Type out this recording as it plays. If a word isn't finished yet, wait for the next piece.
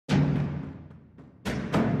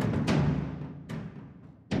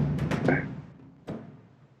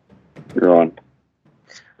You're on.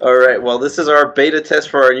 All right. Well, this is our beta test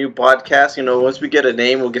for our new podcast. Once we get a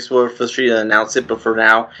name, we'll feel free to announce it. But for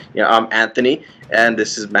now, I'm Anthony, and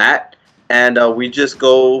this is Matt, and we just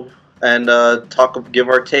go and give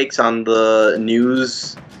our takes on the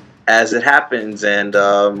news as it happens, and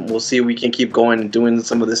we'll see if we can keep going and doing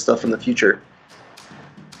some of this stuff in the future.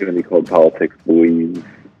 It's going to be called Politics Boys.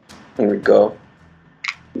 There we go.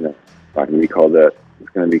 No, it's not going to be called that. It's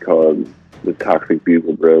going to be called the Toxic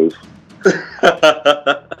Bugle Bros.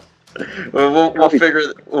 we'll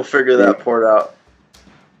figure that part out.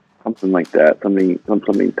 Something like that. Something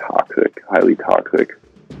toxic, highly toxic.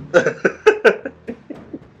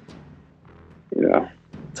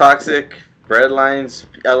 Toxic bread lines.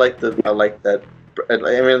 I like that. I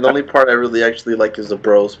mean, the only part I really actually like is the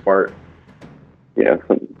bros part. Yeah, it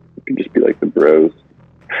could just be like the bros.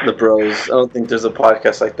 The bros. I don't think there's a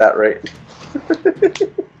podcast like that, right?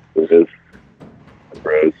 It is. The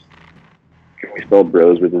bros. Can we spell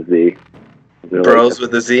bros with a Z? Bros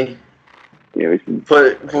with a Z? Yeah, we can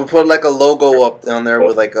put like a logo up down there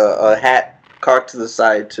with like a hat cocked to the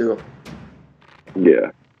side too.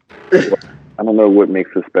 Yeah. I don't know what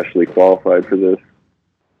makes us specially qualified for this,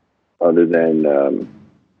 other than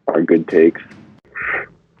our good takes.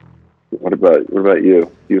 What about you?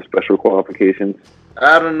 Do you have special qualifications?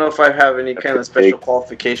 I don't know if I have any kind of special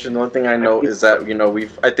qualification. The only thing I know is that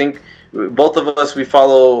I think both of us we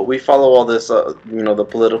follow all this the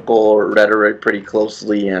political rhetoric pretty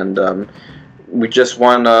closely, and we just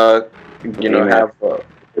want to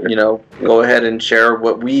go ahead and share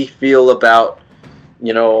what we feel about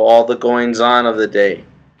all the goings on of the day.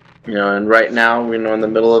 And right now we're in the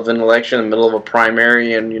middle of an election, in the middle of a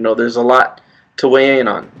primary, and there's a lot to weigh in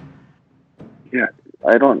on. Yeah,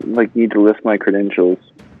 I don't need to list my credentials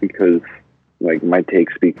because my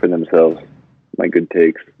takes speak for themselves. My good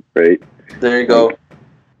takes, right? There you go.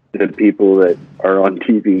 The people that are on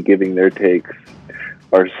TV giving their takes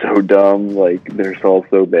are so dumb. They're all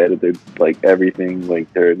so bad at their everything,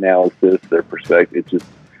 their analysis, their perspective. It's just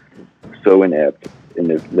so inept. And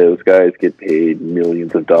if those guys get paid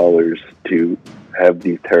millions of dollars to have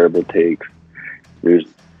these terrible takes, there's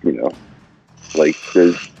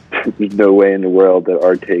there's no way in the world that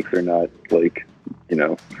our takes are not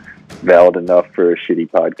valid enough for a shitty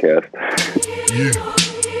podcast.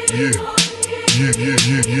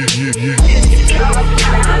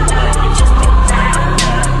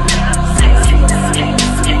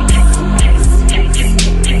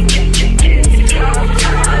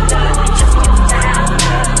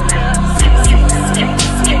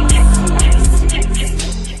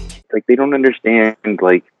 They don't understand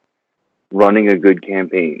running a good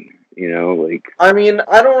campaign, I mean,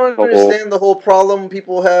 I don't understand the whole problem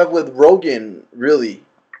people have with Rogan, really.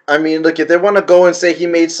 I mean, look, if they want to go and say he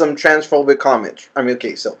made some transphobic comments, I mean,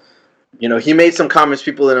 okay, so, he made some comments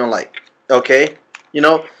people didn't like, okay?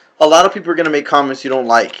 A lot of people are going to make comments you don't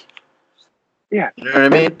like. Yeah. You know what I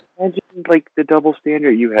mean? Imagine, the double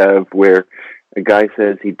standard you have where a guy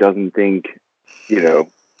says he doesn't think,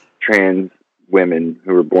 trans women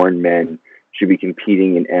who are born men should be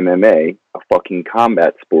competing in MMA, a fucking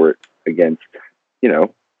combat sport, against,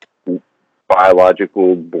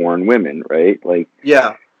 biological born women, right?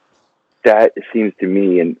 Yeah. That seems to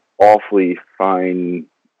me an awfully fine,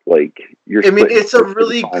 it's a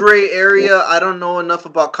really gray area. I don't know enough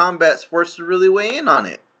about combat sports to really weigh in on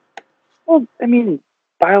it. Well, I mean,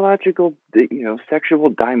 biological,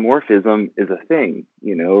 sexual dimorphism is a thing,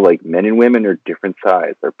 men and women are different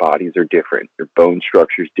size, their bodies are different, their bone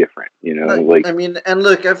structure's different, I mean, and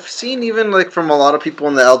look, I've seen even from a lot of people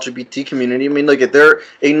in the LGBT community, I mean, look, if they're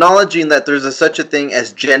acknowledging that there's such a thing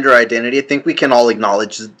as gender identity. I think we can all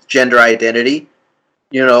acknowledge gender identity,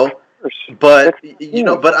 but,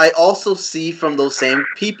 but I also see from those same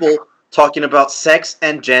people talking about sex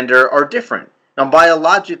and gender are different. Now,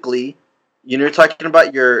 biologically, you're talking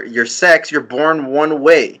about your sex. You're born one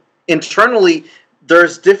way. Internally,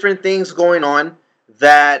 there's different things going on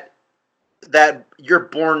that you're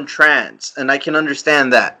born trans, and I can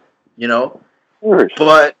understand that.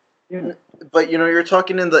 But you're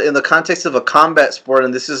talking in the context of a combat sport,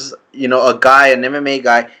 and this is a guy, an MMA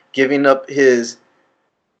guy, giving up his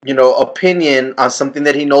opinion on something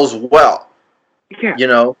that he knows well.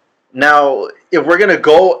 Yeah. Now, if we're going to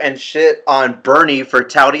go and shit on Bernie for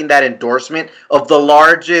touting that endorsement of the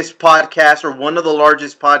largest podcast or one of the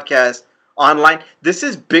largest podcasts online, this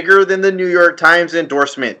is bigger than the New York Times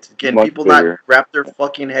endorsement. Can people not wrap their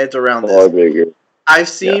fucking heads around this? Bigger. I've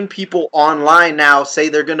seen people online now say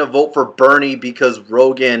they're going to vote for Bernie because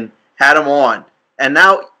Rogan had him on. And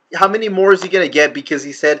now, how many more is he going to get because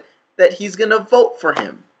he said that he's going to vote for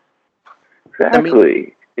him?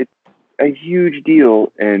 Exactly. a huge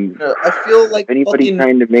deal, and I feel like anybody fucking.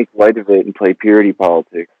 trying to make light of it and play purity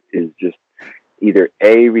politics is just either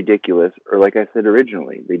A, ridiculous, or like I said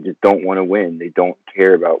originally, they just don't want to win. They don't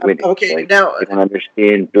care about winning. Okay, Like, now, they don't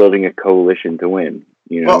understand building a coalition to win.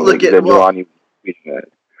 You know, well, look like at well, Zebulon tweeting that.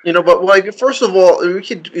 but like first of all, we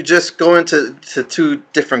could just go into two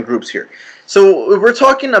different groups here. So we're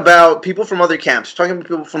talking about people from other camps. We're talking about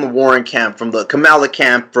people from the Warren camp, from the Kamala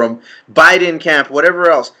camp, from Biden camp, whatever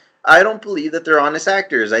else. I don't believe that they're honest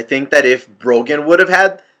actors. I think that if Rogan would have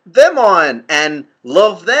had them on and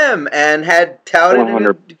loved them and had touted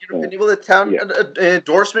and been able to tout an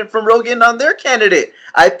endorsement from Rogan on their candidate,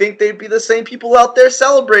 I think they'd be the same people out there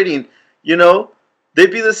celebrating. You know,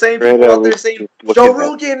 they'd be the same people out there saying Joe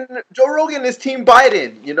Rogan is Team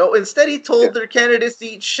Biden. You know, instead he told their candidates to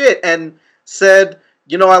eat shit and said,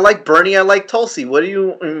 I like Bernie, I like Tulsi. What do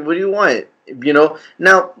you want?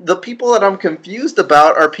 Now the people that I'm confused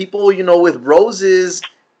about are people, with roses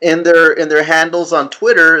in their handles on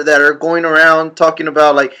Twitter that are going around talking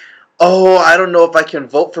about like, oh, I don't know if I can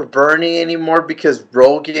vote for Bernie anymore because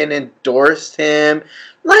Rogan endorsed him.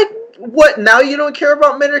 Like, what? Now you don't care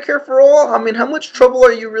about Medicare for all? I mean, how much trouble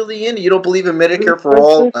are you really in? You don't believe in Medicare for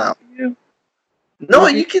all now? No,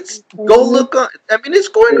 you can go look on. I mean, it's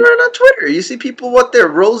going around on Twitter. You see people with their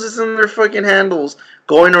roses in their fucking handles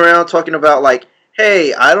going around talking about like,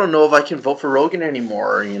 hey, I don't know if I can vote for Rogan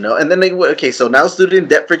anymore, And then so now student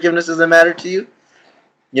debt forgiveness doesn't matter to you?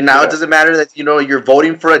 It doesn't matter that, you're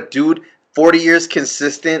voting for a dude 40 years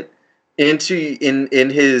consistent in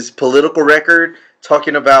his political record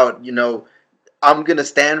talking about, I'm going to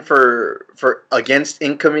stand for against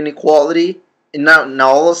income inequality. And now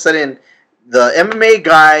all of a sudden the MMA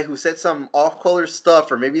guy who said some off-color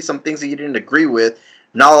stuff or maybe some things that you didn't agree with,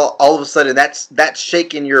 now all of a sudden that's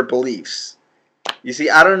shaking your beliefs. You see,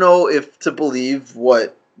 I don't know if to believe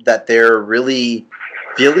that they're really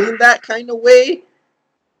feeling that kind of way.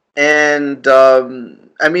 And,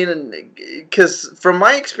 I mean, because from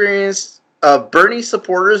my experience, Bernie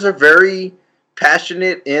supporters are very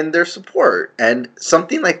passionate in their support. And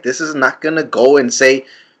something like this is not going to go and say,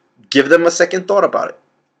 give them a second thought about it.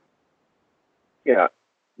 Yeah.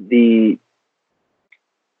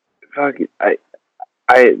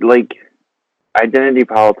 I like identity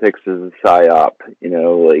politics is a psyop,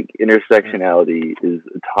 like intersectionality is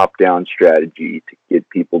a top-down strategy to get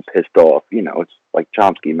people pissed off. It's like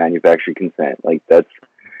Chomsky, manufactured consent. Like that's,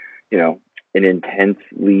 an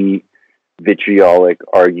intensely vitriolic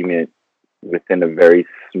argument within a very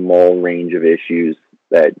small range of issues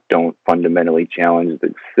that don't fundamentally challenge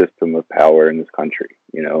the system of power in this country.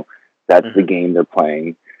 That's the game they're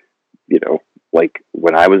playing. Like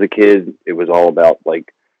when I was a kid, it was all about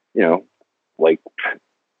like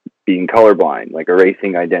being colorblind, like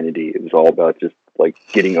erasing identity. It was all about just like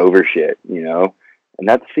getting over shit, and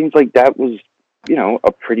that seems like that was,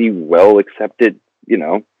 a pretty well accepted,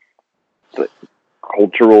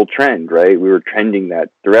 cultural trend, right? We were trending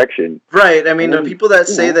that direction. Right. I mean, the people that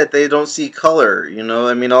say that they don't see color,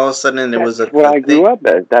 I mean, all of a sudden it was what I grew up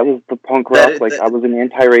as. That was the punk rock. I was an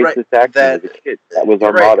anti-racist activist as a kid. That was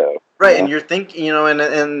our motto. Right, and you're thinking,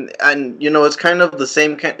 and it's kind of the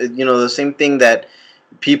same the same thing that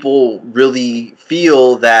people really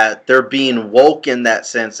feel that they're being woke in that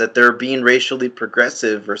sense, that they're being racially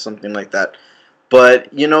progressive or something like that.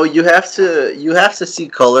 But you have to see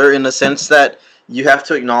color in the sense that you have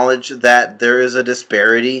to acknowledge that there is a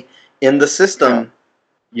disparity in the system,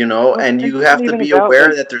 and you have to be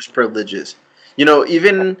aware that there's privileges.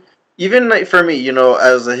 Even like for me,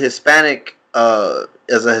 as a Hispanic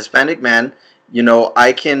man,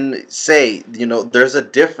 I can say, there's a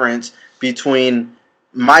difference between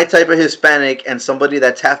my type of Hispanic and somebody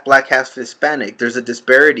that's half black, half Hispanic. There's a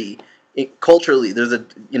disparity culturally. There's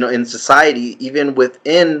in society, even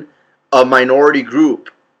within a minority group,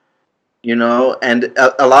 and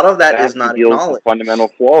a lot of that is not acknowledged. A fundamental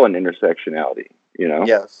flaw in intersectionality,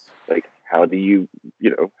 Yes. Like, how do you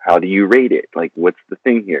rate it? Like, what's the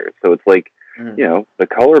thing here? So it's like, the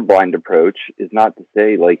colorblind approach is not to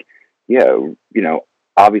say like,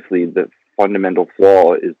 obviously the fundamental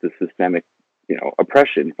flaw is the systemic,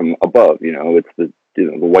 oppression from above. It's the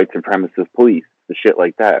white supremacist police, the shit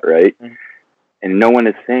like that, right? Mm-hmm. And no one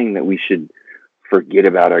is saying that we should forget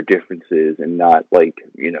about our differences and not like,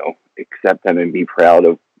 accept them and be proud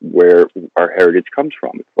of where our heritage comes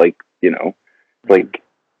from. It's like, like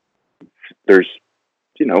there's,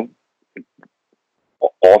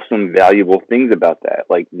 awesome, valuable things about that.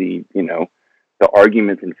 Like the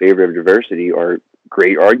arguments in favor of diversity are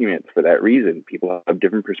great arguments for that reason. People have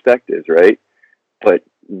different perspectives, right? But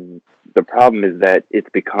the problem is that it's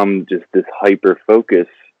become just this hyper focus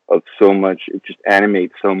of so much. It just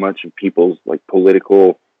animates so much of people's like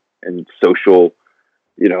political and social,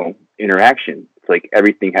 interaction. It's like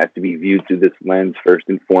everything has to be viewed through this lens first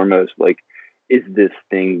and foremost. Like, is this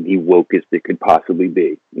thing the wokest it could possibly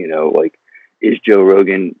be? Like, is Joe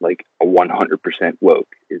Rogan like a 100%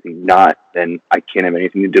 woke? Is he not? Then I can't have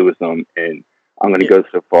anything to do with him. And I'm going to go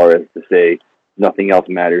so far as to say nothing else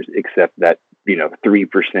matters except that,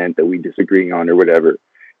 3% that we disagree on or whatever.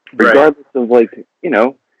 Regardless of like,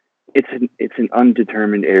 it's an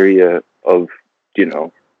undetermined area of,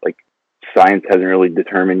 like science hasn't really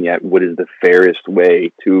determined yet what is the fairest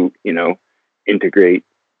way to, integrate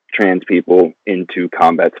trans people into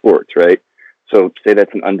combat sports, right? So say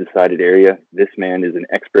that's an undecided area. This man is an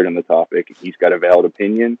expert on the topic. He's got a valid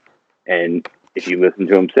opinion. And if you listen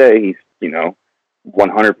to him say, he's,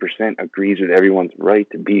 100% agrees with everyone's right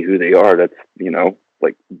to be who they are. That's,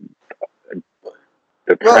 like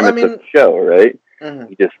the premise of the show, right? Mm-hmm.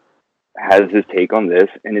 He just has his take on this.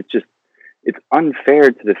 And it's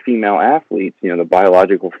unfair to the female athletes, the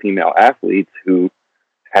biological female athletes who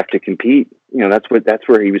have to compete. That's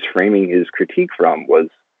where he was framing his critique from was,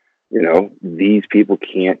 these people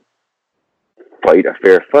can't fight a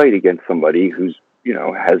fair fight against somebody who's,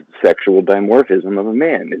 has the sexual dimorphism of a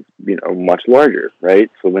man, is, much larger, right?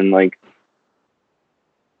 So then, like,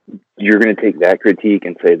 you're going to take that critique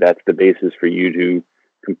and say that's the basis for you to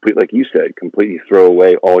like you said, completely throw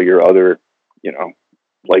away all your other,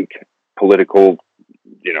 like political,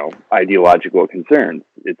 ideological concerns.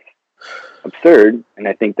 It's absurd. And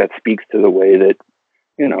I think that speaks to the way that,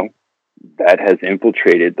 that has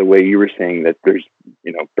infiltrated the way you were saying that there's,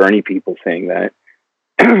 Bernie people saying that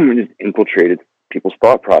just infiltrated people's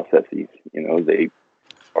thought processes. They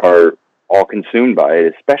are all consumed by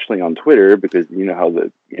it, especially on Twitter, because how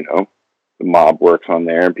the mob works on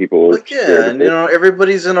there and people are and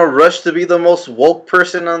everybody's in a rush to be the most woke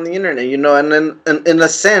person on the internet, and then in a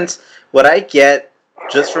sense, what I get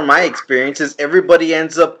just from my experience is everybody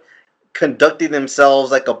ends up conducting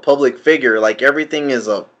themselves like a public figure, like everything is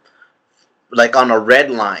like on a red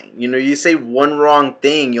line. You say one wrong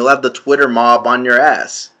thing, you'll have the Twitter mob on your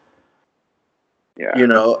ass. Yeah.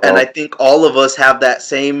 And I think all of us have that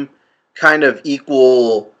same kind of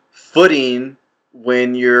equal footing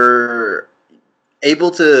when you're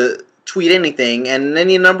able to tweet anything and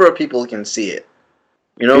any number of people can see it.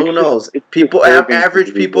 Who knows?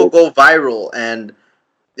 Average people go viral, and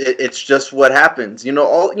it's just what happens. These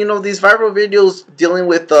viral videos dealing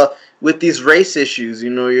with these race issues.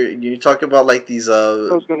 You talk about like these. I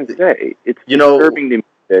was going to say it's disturbing to me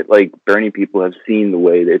that like Bernie people have seen the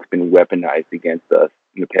way that it's been weaponized against us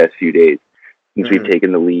in the past few days since we've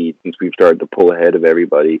taken the lead, since we've started to pull ahead of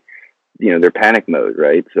everybody. They're panic mode,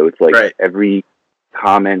 right? So it's like every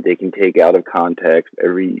comment they can take out of context,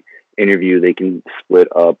 every interview they can split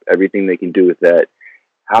up, everything they can do with that.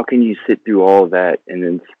 How can you sit through all of that and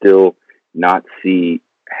then still not see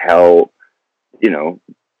how,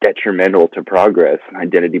 detrimental to progress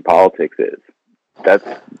identity politics is? That's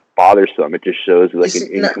bothersome. It just shows like an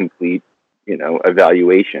incomplete,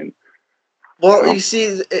 evaluation. Well, you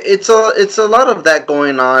see, it's a lot of that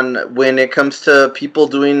going on when it comes to people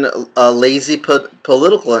doing a lazy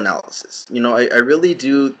political analysis. I really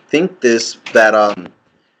do think that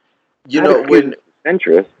when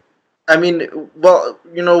centrist. I mean, well,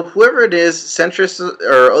 whoever it is, centrist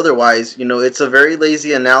or otherwise, it's a very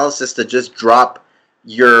lazy analysis to just drop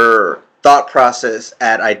your thought process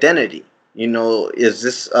at identity. Is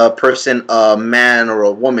this person a man or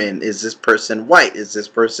a woman? Is this person white? Is this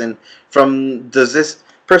person does this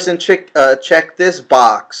person check this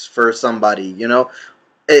box for somebody?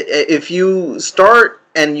 If you start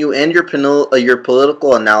and you end your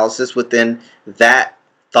political analysis within that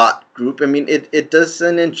thought group, I mean, it does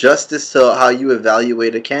an injustice to how you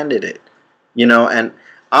evaluate a candidate, and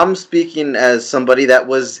I'm speaking as somebody that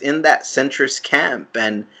was in that centrist camp,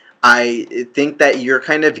 and I think that you're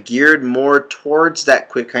kind of geared more towards that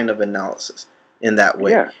quick kind of analysis in that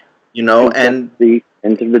way, and the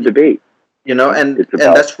end of the debate, and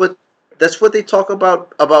that's what they talk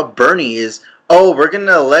about Bernie is, oh, we're going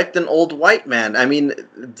to elect an old white man. I mean,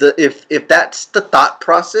 if that's the thought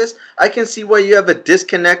process, I can see why you have a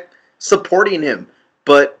disconnect supporting him.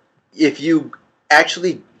 But if you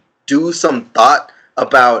actually do some thought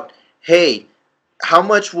about, hey, how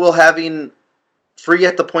much will having free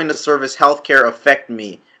at the point of service healthcare affect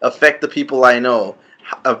me, affect the people I know,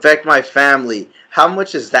 affect my family? How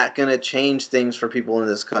much is that going to change things for people in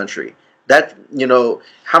this country? That,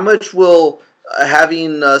 how much will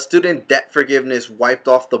having student debt forgiveness wiped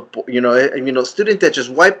off the student debt just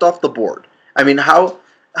wiped off the board? I mean, how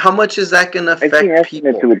much is that going to affect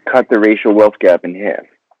people? It would cut the racial wealth gap in half.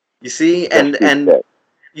 You see, Especially and that.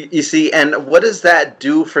 you see, and what does that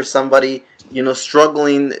do for somebody,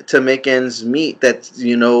 struggling to make ends meet, that's,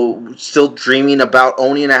 still dreaming about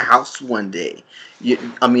owning a house one day?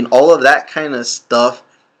 I mean, all of that kind of stuff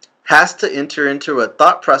has to enter into a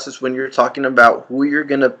thought process when you're talking about who you're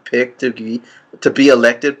gonna pick to be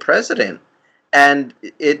elected president. And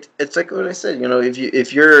it's like what I said.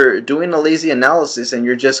 If you're doing a lazy analysis and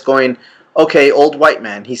you're just going, okay, old white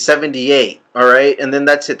man, he's 78, all right, and then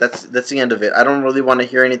that's it. That's the end of it. I don't really want to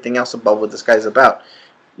hear anything else about what this guy's about.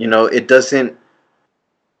 It doesn't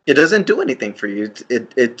do anything for you.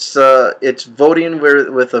 It's voting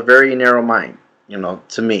with a very narrow mind.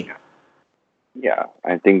 To me. Yeah,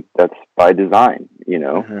 I think that's by design.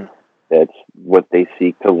 Hmm. That's what they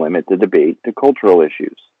seek to limit the debate to cultural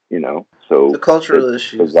issues. The So the cultural the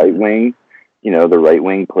issues. right wing, the right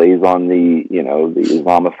wing plays on the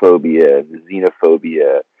Islamophobia, the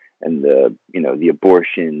xenophobia, and the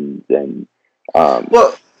abortions and um,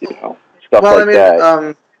 Well, stuff well, I like mean,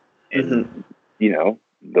 that. mhm. And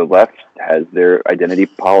the left has their identity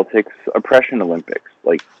politics oppression Olympics.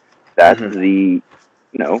 Like that's Mhm.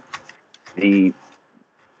 the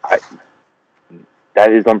I,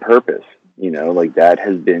 that is on purpose. Like that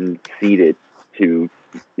has been seeded to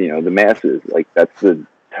the masses. Like that's the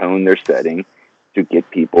tone they're setting to get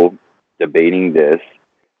people debating this,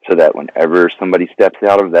 so that whenever somebody steps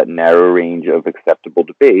out of that narrow range of acceptable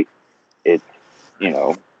debate, it's you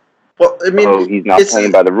know Well, I mean, oh, he's not it's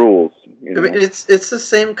playing by the rules. it's the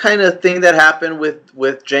same kind of thing that happened with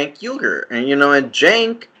Cenk Uygur, and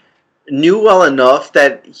Cenk knew well enough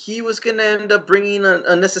that he was going to end up bringing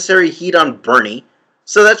unnecessary heat on Bernie.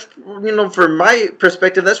 So that's, from my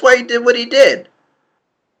perspective, that's why he did what he did.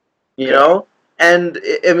 You Yeah. know, and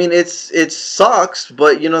I mean, it sucks,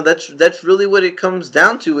 but that's really what it comes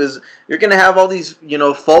down to. Is you're gonna have all these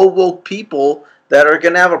faux woke people that are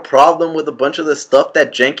gonna have a problem with a bunch of the stuff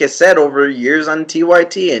that Cenk has said over years on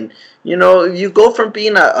TYT, and you go from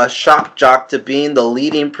being a shock jock to being the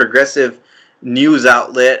leading progressive news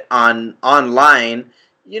outlet online.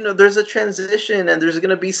 There's a transition, and there's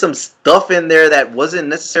gonna be some stuff in there that wasn't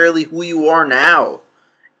necessarily who you are now.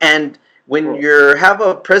 And when Well, you have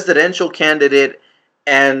a presidential candidate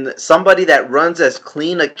and somebody that runs as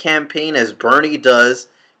clean a campaign as Bernie does,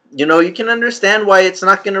 you can understand why it's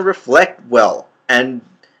not going to reflect well. And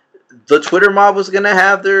the Twitter mob was going to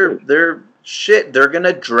have their shit. They're going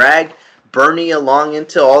to drag Bernie along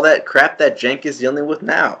into all that crap that Cenk is dealing with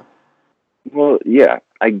now. well, yeah,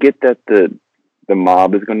 I get that the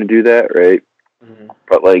mob is going to do that, right? Mm-hmm.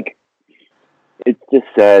 But like, it's just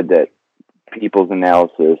sad that people's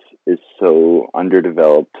analysis is so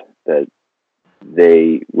underdeveloped that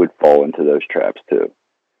they would fall into those traps too.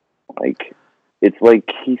 Like, it's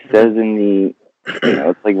like he says in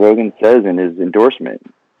it's like Rogan says in his endorsement.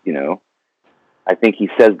 You know, I think he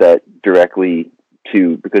says that directly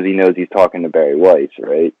to because he knows he's talking to Barry Weiss,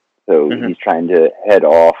 right? So Mm-hmm. he's trying to head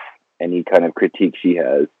off any kind of critique she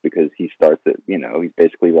has because he starts it. He's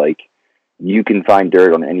basically like, you can find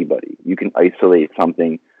dirt on anybody. You can isolate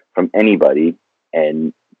something from anybody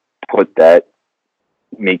and put that,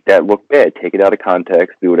 make that look bad. Take it out of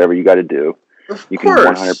context. Do whatever you got to do. Of You can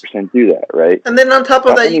course. 100% do that, right? And then on top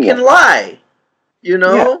of About that, you can anyone. lie.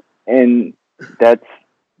 Yeah, and that's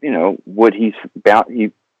what he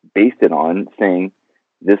based it on, saying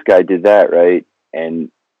this guy did that, right?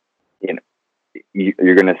 And you know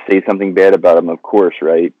you're going to say something bad about him, of course,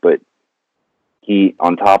 right? But he,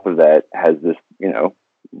 on top of that, has this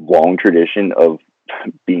long tradition of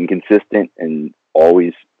being consistent and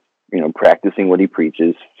always practicing what he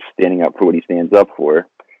preaches, standing up for what he stands up for.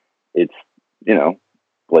 It's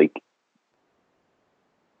like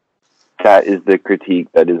that is the critique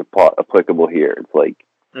that is applicable here. It's like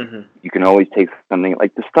Mm-hmm. you can always take something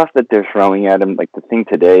like the stuff that they're throwing at him, like the thing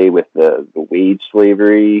today with the wage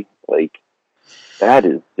slavery, like that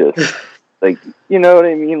is just like, you know what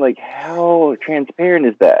I mean? Like, how transparent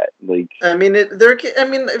is that? Like, I mean, I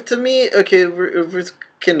mean, to me, okay, if we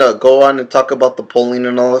can go on and talk about the polling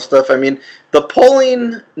and all that stuff. I mean, the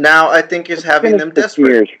polling now, I think, is let's having finish them the desperate.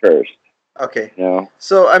 smears first. Okay, You know,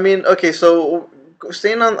 so I mean, okay, so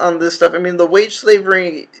staying on this stuff. I mean, the wage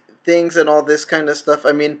slavery things and all this kind of stuff.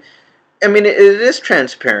 I mean, it is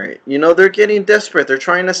transparent. They're getting desperate. They're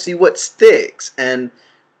trying to see what sticks, and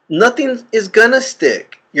nothing is gonna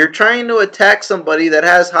stick. You're trying to attack somebody that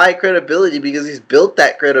has high credibility because he's built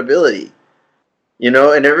that credibility. And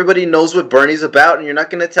everybody knows what Bernie's about, and you're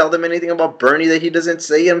not going to tell them anything about Bernie that he doesn't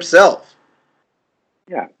say himself.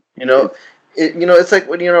 yeah, You know, it's it's like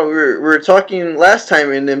when we were talking last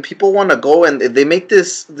time, and then people want to go and they make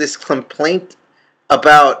this complaint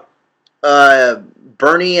about uh,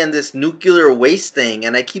 Bernie and this nuclear waste thing,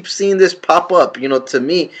 and I keep seeing this pop up. To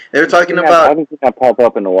me, they're talking I about, haven't seen that pop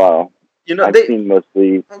up in a while. I've they, seen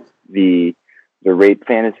mostly the rape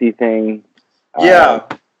fantasy thing. yeah,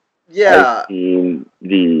 I've yeah. seen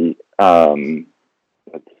the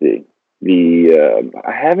let's see,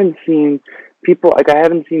 I haven't seen people like I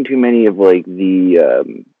haven't seen too many of like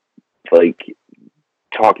the like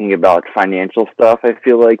talking about financial stuff. I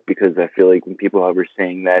feel like because I feel like when people were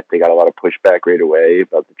saying that, they got a lot of pushback right away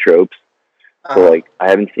about the tropes. So Uh-huh. like I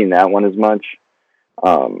haven't seen that one as much.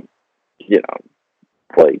 Um, you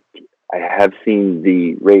know, like I have seen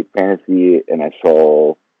the rape fantasy, and I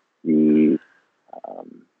saw the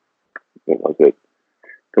um, what was it?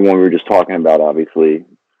 The one we were just talking about, obviously,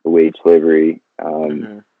 the wage slavery.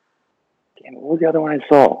 Hmm. Damn, what was the other one I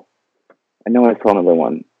saw? I know I saw another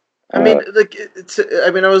one. I mean, like, I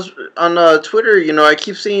was on Twitter. I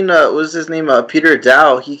keep seeing what was his name? Peter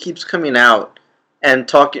Dow. He keeps coming out and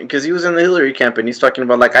talking because he was in the Hillary campaign. He's talking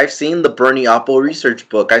about, like, I've seen the Bernie Oppo research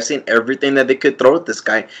book. I've seen everything that they could throw at this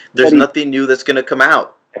guy. There's But nothing new that's gonna come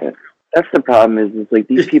out. that's the problem is like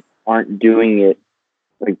these people aren't doing it.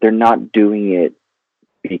 Like they're not doing it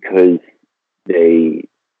because they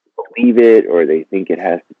believe it or they think it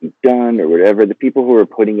has to be done or whatever. The people who are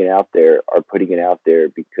putting it out there are putting it out there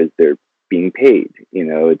because they're being paid.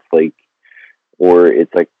 It's like, or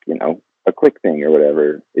it's like a quick thing or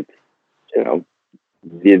whatever. It's you know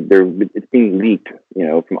it's being leaked.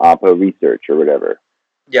 From Oppo research or whatever.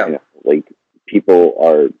 Yeah. Like people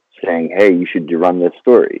are saying, "Hey, you should run this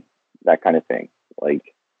story," that kind of thing.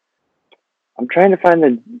 Like I'm trying to find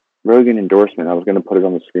the Rogan endorsement. I was going to put it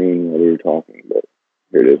on the screen while we were talking, but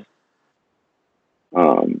here it is.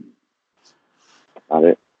 Not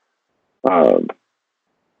it. Um,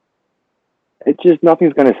 it's just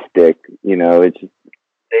nothing's going to stick. It's just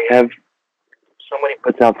they have somebody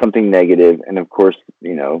puts out something negative, and of course,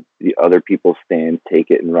 the other people's stands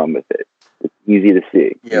take it and run with it. It's easy to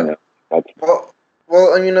see. Yeah. That's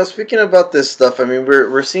Well, speaking about this stuff,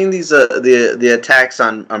 we're seeing these the attacks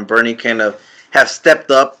on Bernie kind of have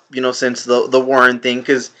stepped up, since the Warren thing,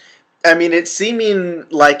 because it's seeming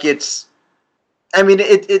like it's.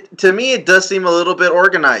 It to me it does seem a little bit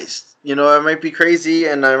organized. I might be crazy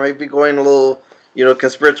and I might be going a little,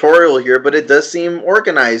 conspiratorial here, but it does seem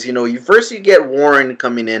organized. You get Warren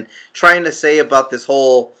coming in trying to say about this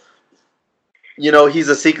whole, he's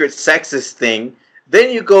a secret sexist thing. Then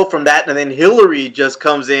you go from that, and then Hillary just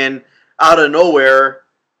comes in out of nowhere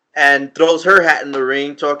and throws her hat in the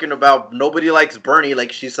ring, talking about nobody likes Bernie,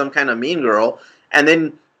 like she's some kind of mean girl. And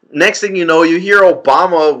then next thing you know, you hear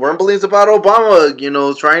Obama rumblings about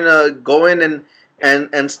Obama, trying to go in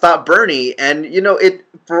and stop Bernie. And it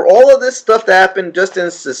for all of this stuff to happen just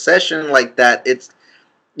in succession like that, it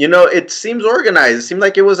seems organized. It seemed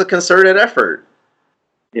like it was a concerted effort.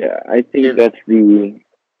 yeah. I think that's the.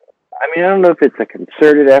 I don't know if it's a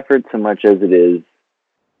concerted effort so much as it is.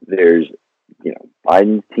 There's,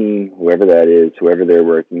 Biden's team, whoever that is, whoever they're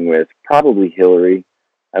working with, probably Hillary,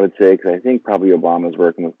 I would say, because I think probably Obama's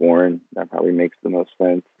working with Warren. That probably makes the most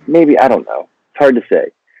sense. Maybe, I don't know. It's hard to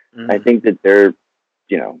say. Mm-hmm. I think that they're,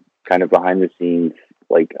 kind of behind the scenes.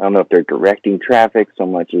 Like, I don't know if they're directing traffic so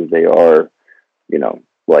much as they are,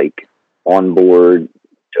 like on board,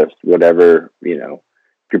 just whatever, if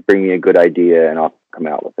you're bringing me a good idea and I'll come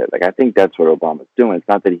out with it. Like, I think that's what Obama's doing. It's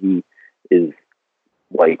not that he is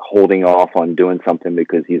like holding off on doing something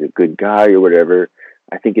because he's a good guy or whatever.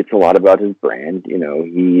 I think it's a lot about his brand.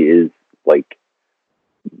 He is like,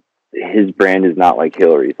 his brand is not like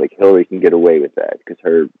Hillary's. Like Hillary can get away with that because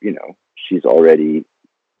her, she's already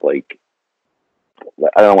like,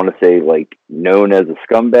 I don't want to say like known as a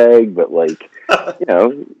scumbag, but like,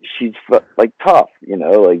 she's like tough,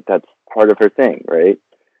 like that's part of her thing. Right.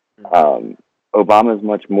 Obama's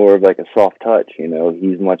much more of like a soft touch,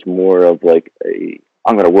 he's much more of like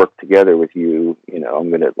I'm going to work together with you. I'm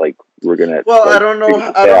going to we're going to. Well, like, I don't know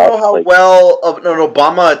how well an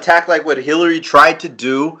Obama attack like what Hillary tried to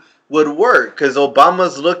do would work because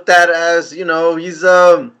Obama's looked at as he's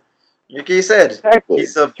like you said, exactly.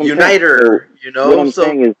 He's a uniter. So, what I'm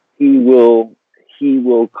saying is he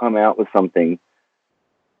will come out with something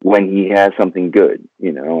when he has something good.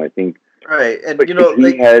 I think right, and but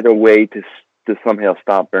if he had a way to somehow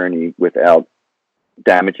stop Bernie without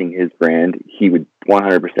damaging his brand, he would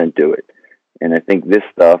 100% do it. And I think this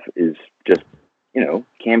stuff is just,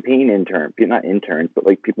 campaign interns, not interns, but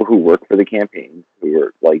like people who work for the campaigns who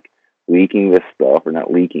are like leaking this stuff, or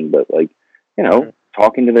not leaking, but like,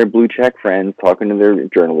 talking to their blue check friends, talking to their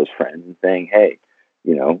journalist friends and saying, hey,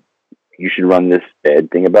 you should run this bad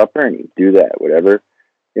thing about Bernie, do that, whatever.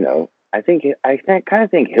 I kind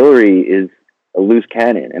of think Hillary is a loose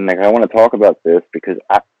cannon. And like, I want to talk about this because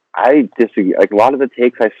I disagree. Like, a lot of the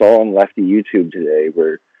takes I saw on lefty YouTube today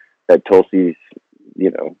were that Tulsi's,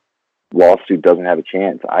 you know, lawsuit doesn't have a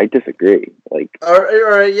chance. I disagree. Like, all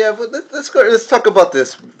right, yeah, but let's go. Let's talk about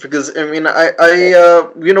this because I mean,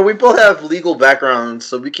 you know, we both have legal backgrounds,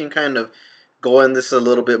 so we can kind of go in this a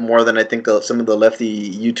little bit more than I think some of the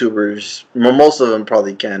lefty YouTubers, most of them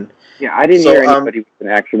probably can. yeah, I didn't So, hear anybody with an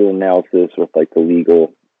actual analysis with like the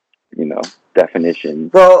legal, you know,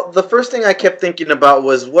 definition. well, the first thing I kept thinking about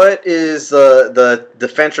was what is the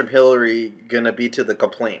defense from Hillary gonna be to the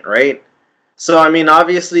complaint, right? So, I mean,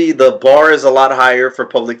 obviously, the bar is a lot higher for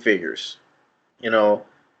public figures. You know,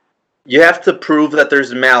 you have to prove that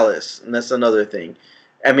there's malice, and that's another thing.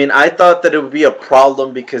 I mean, I thought that it would be a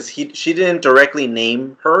problem because she didn't directly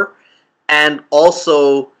name her, and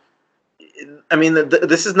also, I mean,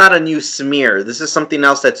 this is not a new smear. This is something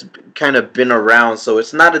else that's kind of been around. So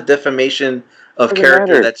it's not a defamation of Doesn't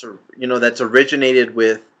character matter. that's that's originated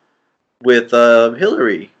with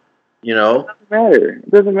Hillary. You know, Doesn't matter. It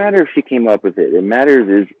doesn't matter if she came up with it. It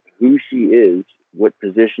matters is who she is, what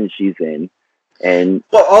position she's in, and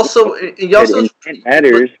well, also, you that also, intent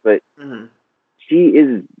matters. But mhm. she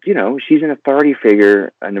is, you know, she's an authority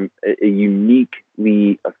figure, a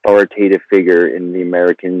uniquely authoritative figure in the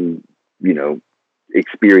American, you know,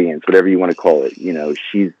 experience, whatever you want to call it. You know,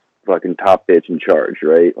 she's fucking top bitch in charge,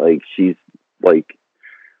 right? Like, she's like,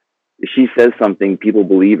 if she says something, people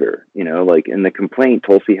believe her. You know, like in the complaint,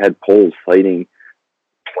 Tulsi had polls citing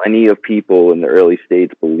plenty of people in the early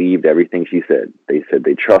states believed everything she said. They said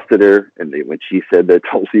they trusted her, and when she said that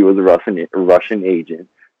Tulsi was a Russian agent,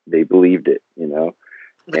 they believed it. You know,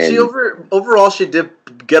 But she and overall she did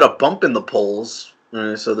get a bump in the polls,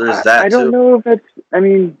 so there's I that don't too. know if that's. I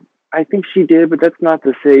mean, I think she did, but that's not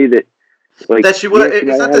to say that. Like, That she yeah, would.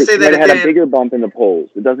 It's not to say she that might it have had a didn't. bigger bump in the polls.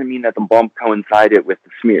 It doesn't mean that the bump coincided with the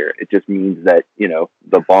smear. It just means that, you know,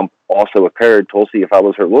 the bump also occurred. Tulsi, if I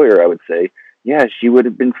was her lawyer, I would say, yeah, she would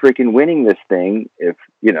have been freaking winning this thing if,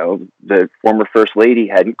 you know, the former first lady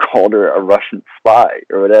hadn't called her a Russian spy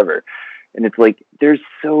or whatever. And it's like, there's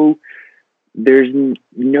no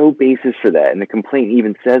basis for that. And the complaint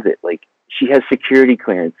even says it. Like, she has security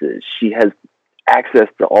clearances. She has access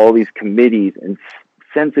to all these committees and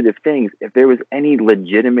sensitive things. If there was any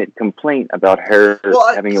legitimate complaint about her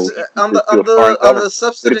Well, having on allegiances the to a foreign the government,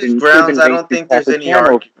 substantive should have grounds, been I raised don't through think there's proper any channels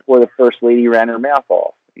argument. before the first lady ran her mouth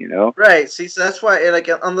off. You know, Right. See, so that's why, like,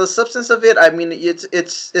 on the substance of it, I mean,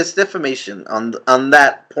 it's defamation on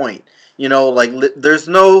that point. You know, like, there's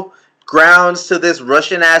no grounds to this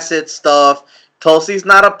Russian asset stuff. Tulsi's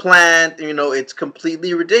not a plant. You know, it's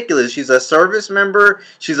completely ridiculous. She's a service member.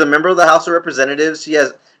 She's a member of the House of Representatives. She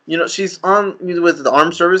has, she's on with the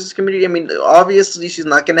Armed Services Committee. I mean, obviously, she's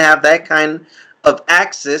not going to have that kind of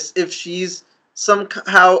access if she's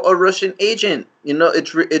somehow a Russian agent. You know,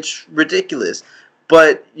 it's ridiculous.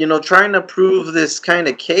 But, trying to prove this kind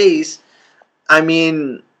of case, I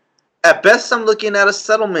mean, at best, I'm looking at a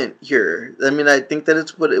settlement here. I mean, I think that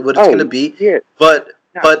it's what it's going to oh be. yeah, But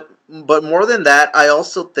no, but more than that, I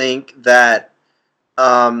also think that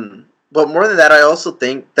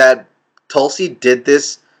Tulsi did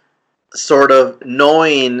this sort of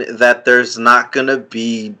knowing that there's not going to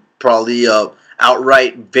be probably a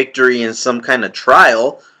outright victory in some kind of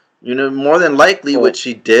trial. More than likely what well,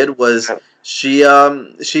 she did was she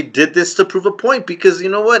did this to prove a point, because you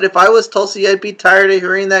know what, if I was Tulsi, I'd be tired of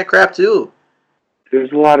hearing that crap too.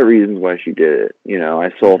 there's a lot of reasons why she did it. You know, I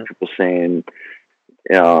saw Mm-hmm. people saying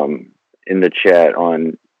in the chat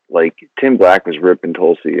on, like, Tim Black was ripping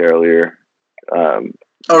Tulsi earlier. Um,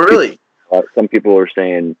 Oh really? some people were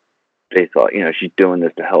saying they thought, you know, she's doing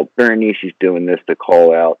this to help Bernie. She's doing this to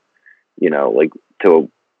call out, you know, like, to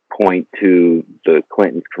point to the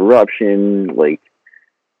Clintons' corruption. Like,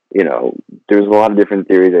 you know, there's a lot of different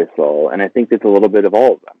theories I saw, and I think it's a little bit of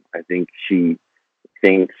all of them. I think she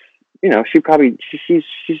thinks, you know,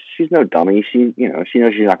 she's no dummy. She knows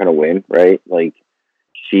she's not going to win, right? Like,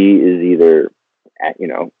 she is either, you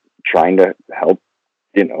know, trying to help,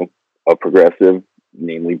 you know, a progressive,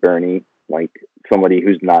 namely Bernie, like somebody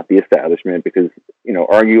who's not the establishment, because, you know,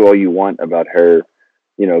 argue all you want about her,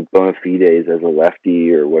 you know, bona fides as a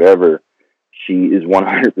lefty or whatever. She is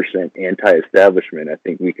 100% anti-establishment. I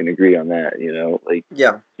think we can agree on that. You know, like,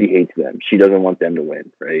 Yeah. she hates them. She doesn't want them to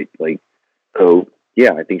win, right? Like, so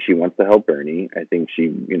yeah, I think she wants to help Bernie. I think she,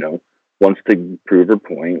 you know, wants to prove her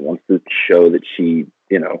point, wants to show that she,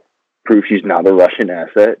 you know, prove she's not a Russian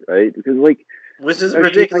asset, right? Because, like, Which is a no, she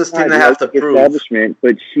ridiculous might thing not to have like to the prove. establishment,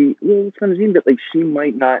 but it's what I mean, but, like, she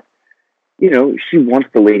might not, you know, she wants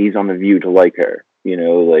the ladies on The View to like her, you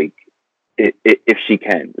know, like, if she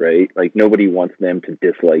can, right? Like nobody wants them to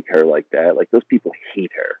dislike her like that. Like those people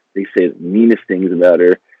hate her. They say the meanest things about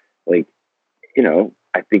her. Like,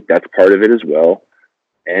 I think that's part of it as well.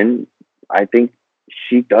 And I think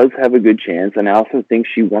she does have a good chance. And I also think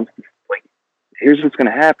she wants to, like, here's what's going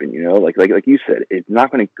to happen, like you said, it's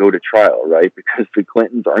not going to go to trial, right? Because the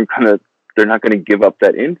Clintons they're not going to give up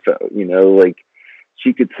that info, like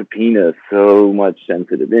she could subpoena so much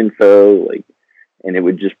sensitive info, like, and it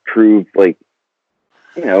would just prove, like,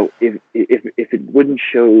 if it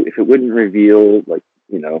wouldn't reveal, like,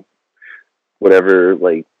 whatever,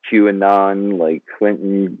 like QAnon, like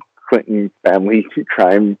Clinton family,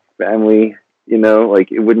 crime family,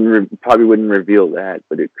 like it probably wouldn't reveal that,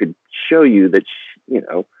 but it could show you that,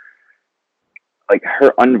 like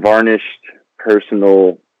her unvarnished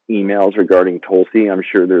personal emails regarding Tulsi, I'm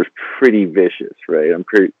sure there's pretty vicious, right? I'm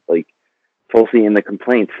pretty, like, Tulsi in the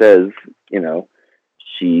complaint says,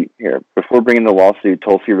 before bringing the lawsuit,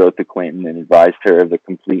 Tulsi wrote to Clinton and advised her of the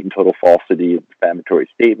complete and total falsity of defamatory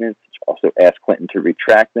statements. She also asked Clinton to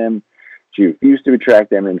retract them. She refused to retract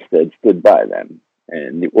them and instead stood by them.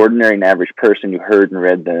 And the ordinary and average person who heard and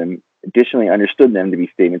read them additionally understood them to be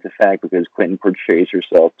statements of fact because Clinton portrays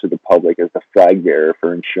herself to the public as the flag bearer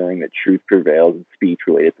for ensuring that truth prevails in speech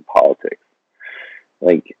related to politics.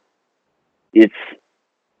 Like,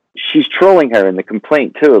 she's trolling her in the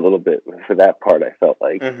complaint too a little bit for that part. I felt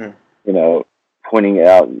like, pointing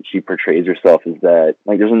out she portrays herself as that.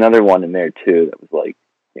 Like, there's another one in there too that was like,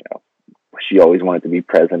 she always wanted to be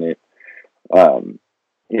president.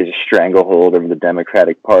 Is a stranglehold over the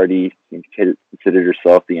Democratic Party. She considered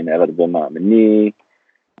herself the inevitable nominee.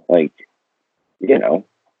 Like,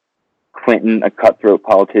 Clinton, a cutthroat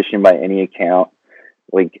politician by any account.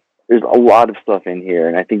 Like, there's a lot of stuff in here,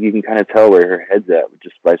 and I think you can kind of tell where her head's at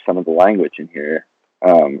just by some of the language in here.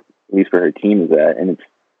 At least where her team is at, and it's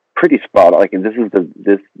pretty spot on. Like, and this is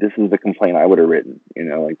the complaint I would have written.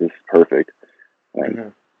 Like, this is perfect. Like,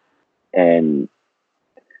 and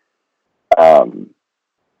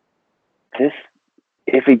this,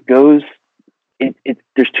 if it goes,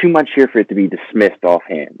 there's too much here for it to be dismissed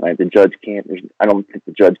offhand. Like, the judge can't. I don't think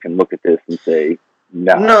the judge can look at this and say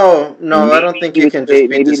no. No, I don't think you can just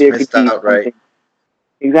be dismissed outright.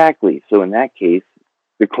 Exactly. So in that case,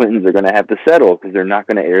 the Clintons are going to have to settle because they're not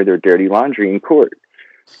going to air their dirty laundry in court.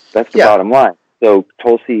 That's the bottom line. So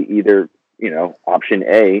Tulsi either, option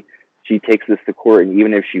A, she takes this to court, and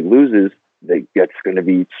even if she loses, that's going to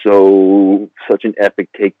be such an epic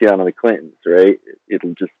takedown of the Clintons, right?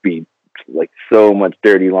 It'll just be like so much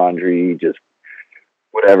dirty laundry, just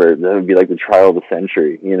whatever. That would be like the trial of the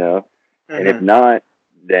century, And if not,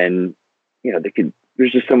 then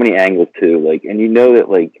there's just so many angles too. Like, and that,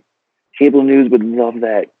 like, cable news would love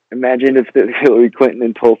that. Imagine if Hillary Clinton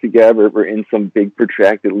and Tulsi Gabbard were in some big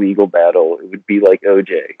protracted legal battle. It would be like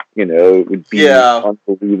OJ. It would be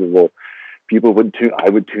unbelievable. I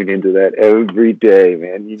would tune into that every day,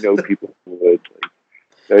 man. People would.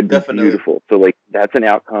 Like, that would be beautiful. So, like, that's an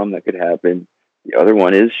outcome that could happen. The other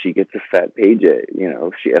one is she gets a fat payday.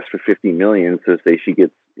 She asked for $50 million, so say she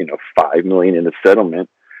gets, $5 million in a settlement.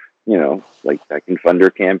 Like, that can fund her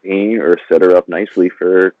campaign or set her up nicely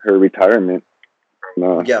for her retirement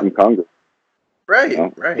from Congress. Right,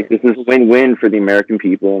 right. Like, this is a win-win for the American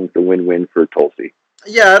people, and it's a win-win for Tulsi.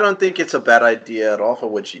 Yeah, I don't think it's a bad idea at all for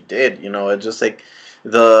what she did. It's just like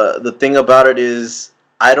the thing about it is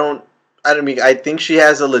I think she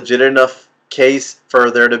has a legit enough case for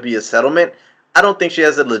there to be a settlement. I don't think she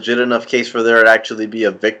has a legit enough case for there to actually be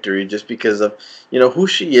a victory just because of, who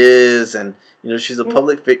she is and, she's a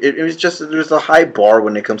public figure. It was just, there's a high bar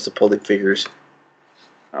when it comes to public figures.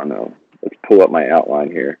 I don't know. Let's pull up my outline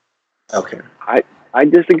here. Okay. I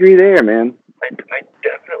disagree there, man. I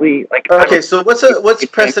definitely, like. Okay, so what's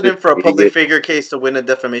precedent for a public figure case to win a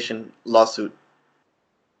defamation lawsuit?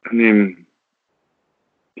 I mean,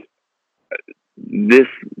 this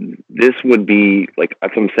would be, like,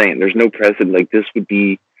 that's what I'm saying. There's no precedent. Like, this would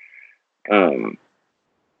be, or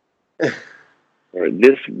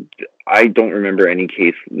this. I don't remember any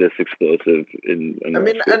case this explosive. I'm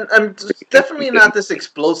definitely not this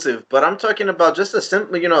explosive, but I'm talking about just a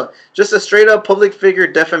simple, just a straight up public figure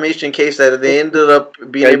defamation case that they ended up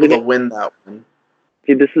being able to win that one.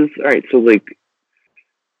 Okay, this is all right. So, like,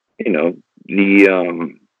 the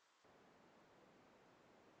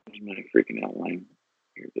where's my freaking outline?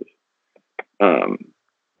 Here it is.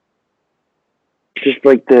 Just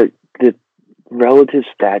like the relative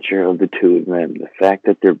stature of the two of them, the fact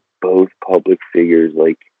that they're both public figures,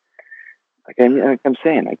 like I'm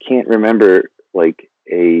saying, I can't remember, like,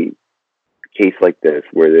 a case like this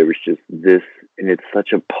where there was just this, and it's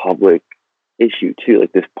such a public, issue too.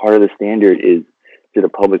 Like this part of the standard is it a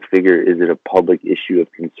public figure? Is it a public issue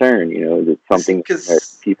of concern? You know, is it something that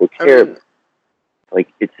Because people I care mean, about? Like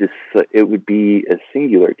it's just it would be a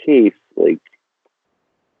singular case. Like,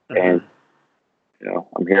 and mhm.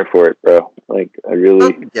 I'm here for it, bro. Like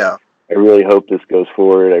Oh, yeah. I really hope this goes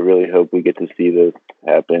forward. I really hope we get to see this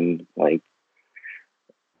happen. Like,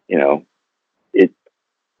 you know, it.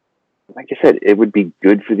 Like I said, it would be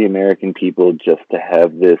good for the American people just to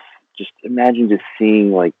have this. Just imagine just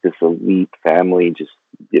seeing like this elite family, just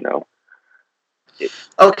you know, it,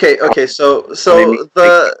 Okay, okay. So you know what I mean? so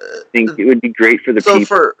Like, I think the it would be great for the so people.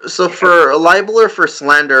 for so for libel or for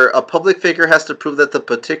slander, a public figure has to prove that the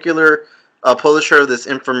particular publisher of this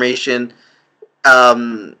information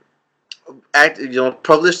um,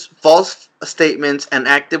 published false statements and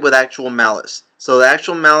acted with actual malice. So the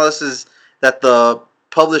actual malice is that the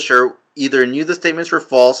publisher either knew the statements were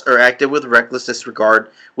false or acted with reckless disregard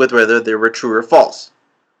with whether they were true or false.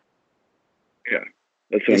 Yeah,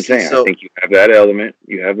 that's what You I'm see, saying. I so think you have that element.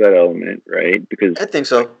 You have that element, right? Because I think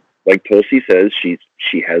so. like Tulsi says, she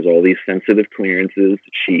has all these sensitive clearances.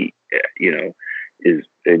 She, is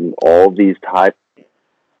in all these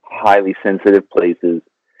highly sensitive places.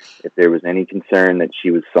 If there was any concern that she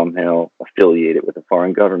was somehow affiliated with a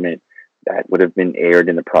foreign government, that would have been aired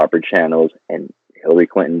in the proper channels. And Hillary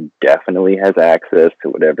Clinton definitely has access to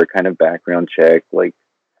whatever kind of background check. Like,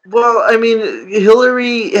 Well, I mean,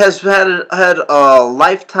 Hillary has had a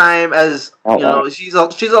lifetime as not long. she's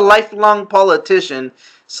a lifelong politician,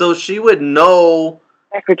 so she would know,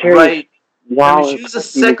 Secretary of right? I mean, while she was a he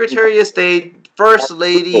was in Secretary of State, First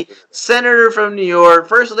Lady, Senator from New York,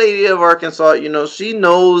 First Lady of Arkansas. She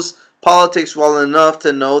knows politics well enough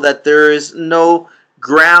to know that there is no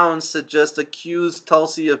grounds to just accuse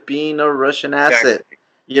Tulsi of being a Russian asset.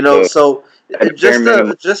 exactly. So So at a bare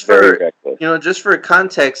minimum, just very for reckless. just for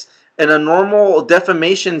context, in a normal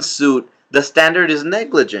defamation suit, the standard is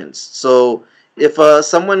negligence. So if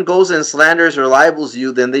someone goes and slanders or libels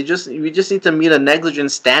you, then we just need to meet a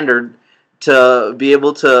negligence standard to be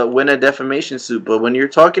able to win a defamation suit. But when you're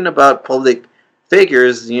talking about public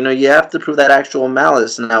figures, you have to prove that actual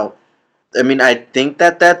malice. Now, I mean, I think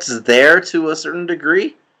that that's there to a certain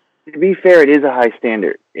degree. To be fair, it is a high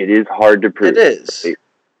standard. It is hard to It prove. is. Right?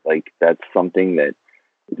 Like that's something that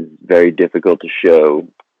is very difficult to show,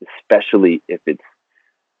 especially if it's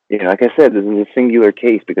like I said, this is a singular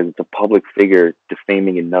case because it's a public figure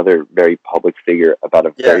defaming another very public figure about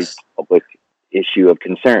a very Yes. public issue of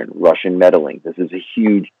concern, Russian meddling. This is a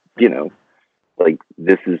huge, like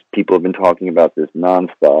this is people have been talking about this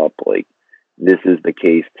nonstop. Like this is the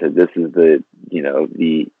case to this is the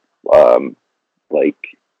like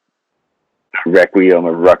Requiem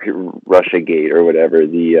of Russia Gate or whatever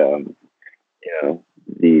the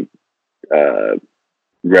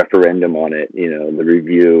referendum on it, the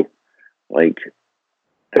review, like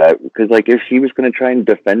that, because like if she was going to try and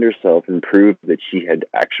defend herself and prove that she had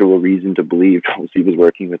actual reason to believe she was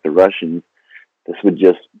working with the Russians, this would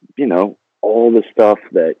just, all the stuff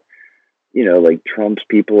that, like Trump's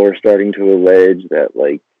people are starting to allege that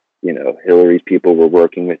like, Hillary's people were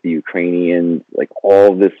working with the Ukrainians, like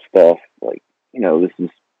all this stuff, like,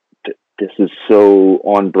 this is so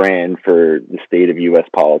on brand for the state of U.S.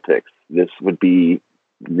 politics. This would be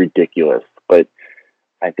ridiculous. But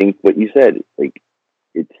I think what you said, like,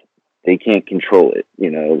 they can't control it.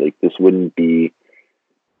 Like this wouldn't be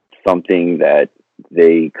something that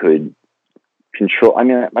they could control. I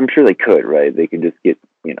mean, I'm sure they could, right? They could just get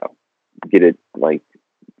it like,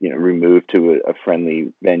 removed to a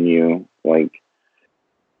friendly venue. Like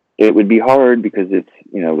it would be hard because it's,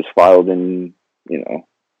 it was filed in,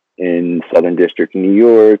 in Southern District in New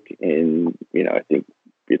York, and I think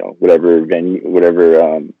whatever venue, whatever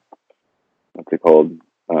what's it called,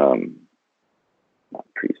 not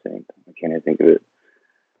precinct. I can't think of it.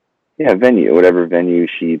 Yeah, venue, whatever venue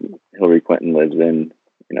Hillary Clinton lives in.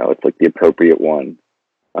 It's like the appropriate one.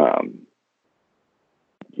 Um,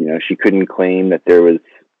 she couldn't claim that there was,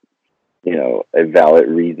 a valid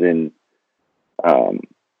reason.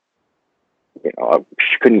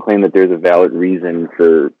 She couldn't claim that there's a valid reason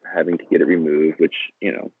for having to get it removed, which,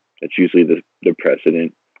 that's usually the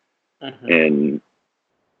precedent. Mm-hmm. And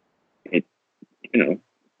it,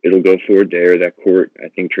 it'll go forward there. That court, I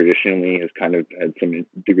think, traditionally has kind of had some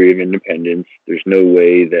degree of independence. There's no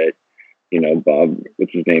way that, Bob,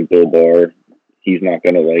 what's his name, Bill Barr, he's not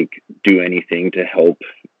going to like do anything to help,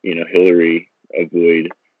 Hillary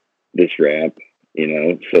avoid this rap,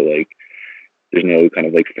 So like, there's no kind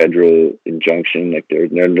of like federal injunction. Like they're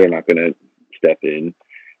not going to step in.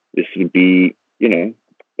 This would be,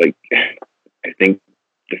 like, I think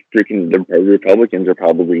the Republicans are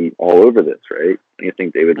probably all over this, right? You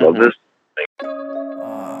think they would love this?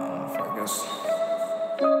 I guess.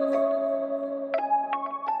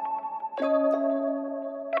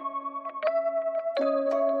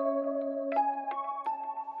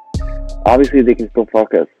 Obviously, they can still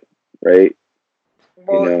fuck us, right?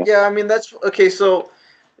 Well, yeah, I mean that's okay. So,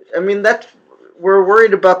 I mean that's we're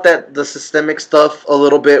worried about the systemic stuff a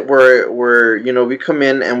little bit. Where we come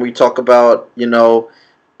in and we talk about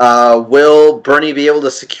will Bernie be able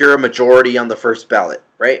to secure a majority on the first ballot,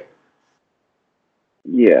 right?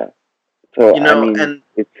 Yeah. So I mean, and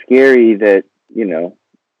it's scary that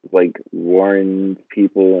like Warren's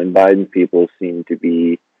people and Biden's people seem to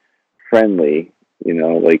be friendly.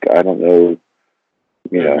 Like I don't know,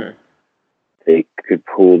 they could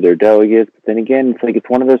pool their delegates. But then again, it's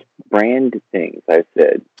one of those brand things. I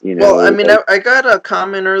said, Well, I mean, I got a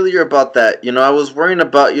comment earlier about that. I was worrying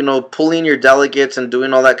about pulling your delegates and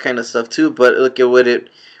doing all that kind of stuff too. But look at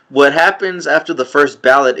what happens after the first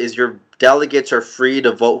ballot is your delegates are free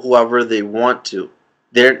to vote whoever they want to.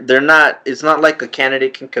 They're not. It's not like a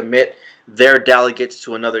candidate can commit their delegates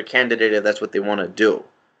to another candidate if that's what they want to do.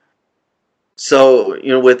 So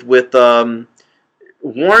with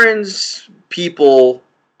Warren's people,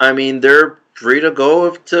 I mean, they're free to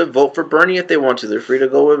go to vote for Bernie if they want to. They're free to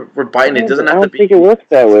go for Biden. It doesn't have to be. I don't think it works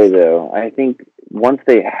that way, though. I think once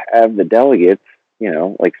they have the delegates,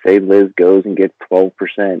 like say Liz goes and gets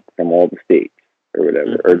 12% from all the states or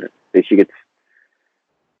whatever, or say she gets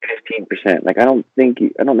 15%. Like I don't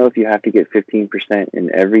know if you have to get 15%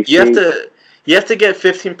 in every state. You have to get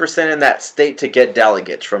 15% in that state to get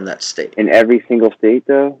delegates from that state. In every single state,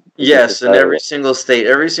 though? Yes, in every single state.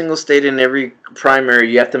 Every single state in every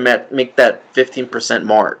primary, you have to make that 15%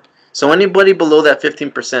 mark. So anybody below that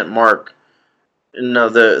 15% mark,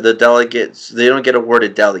 the delegates, they don't get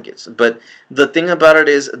awarded delegates. But the thing about it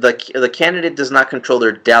is the candidate does not control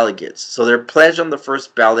their delegates. So they're pledged on the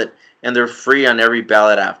first ballot, and they're free on every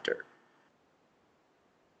ballot after.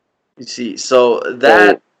 You see, so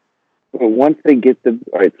that... But once they get all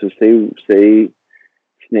right, so say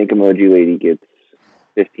Snake Emoji Lady gets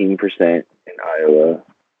 15% in Iowa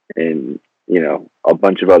and, a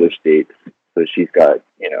bunch of other states. So she's got,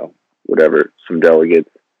 whatever, some delegates.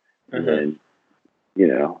 And then,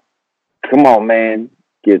 come on, man,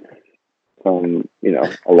 gets some,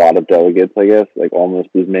 a lot of delegates, I guess, like almost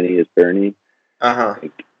as many as Bernie.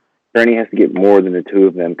 Like, Bernie has to get more than the two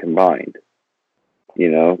of them combined. They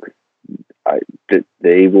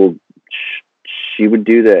will... She would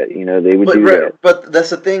do that, they would do that. But that's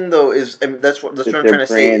the thing, though, is that's what I'm trying to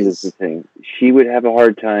say. Is the thing. She would have a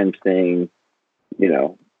hard time saying,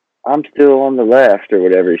 I'm still on the left or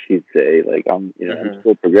whatever she'd say. Like I'm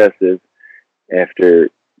still progressive after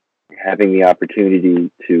having the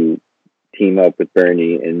opportunity to team up with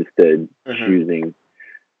Bernie and instead choosing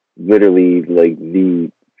literally like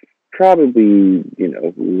probably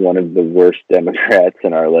one of the worst Democrats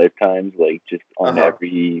in our lifetimes, like just on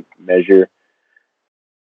every measure.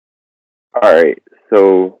 All right,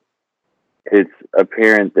 so it's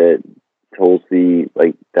apparent that Tulsi,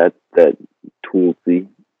 like that Tulsi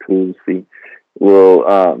will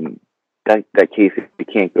that case, it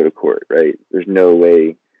can't go to court, right? There's no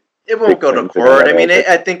way it won't go to court. I mean,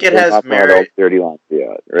 I think it has merit. Dirty laundry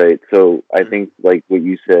out, right? So I think like what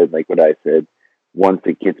you said, like what I said. Once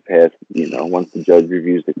it gets past, once the judge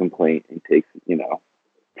reviews the complaint and takes,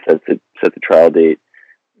 sets the trial date,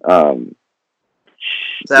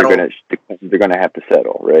 they're gonna have to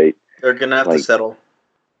settle, right? They're gonna have to settle.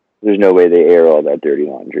 There's no way they air all that dirty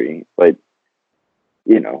laundry, but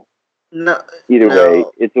no. Either way,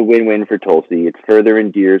 it's a win-win for Tulsi. It further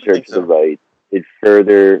endears her to the right. It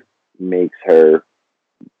further makes her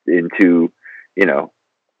into, it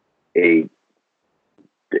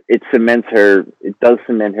does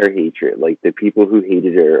cement her hatred. Like the people who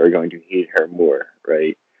hated her are going to hate her more,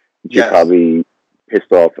 right? She probably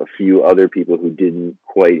pissed off a few other people who didn't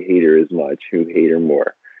quite hate her as much, who hate her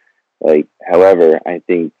more. Like, however, I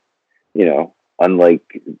think,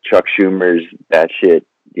 unlike Chuck Schumer's batshit,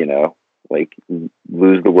 like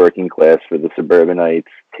lose the working class for the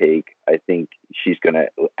suburbanites take, I think she's going to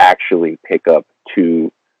actually pick up 2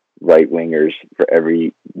 right-wingers for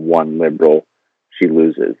every 1 liberal she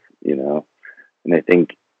loses, and I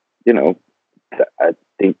think, I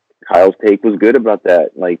think Kyle's take was good about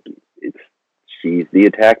that. Like she's the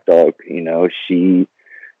attack dog, Bernie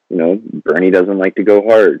doesn't like to go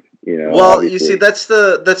hard, Well, obviously. You see, that's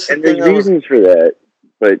the and thing. There's reasons for that,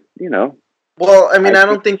 but Well, I mean, I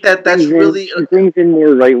don't think that's really... She brings in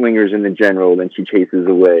more right-wingers in the general than she chases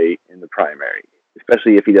away in the primary,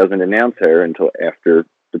 especially if he doesn't announce her until after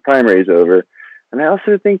the primary is over. And I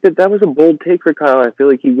also think that was a bold take for Kyle. I feel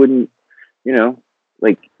like he wouldn't, you know,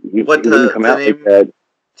 like he What wouldn't come to out like name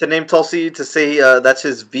that Tulsi to say that's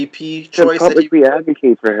his VP to choice that he. publicly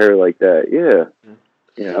advocate for her like that. Yeah,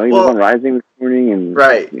 he was on Well, Rising this morning, and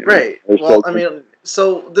right, right. or Well, so. I mean,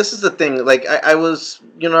 so this is the thing. Like, I was,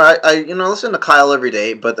 listen to Kyle every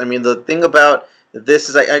day, but I mean, the thing about this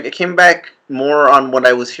is, I came back more on what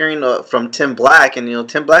I was hearing from Tim Black, and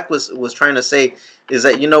Tim Black was trying to say is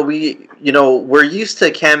that we're used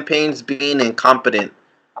to campaigns being incompetent,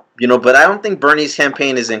 but I don't think Bernie's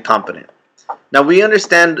campaign is incompetent. Now we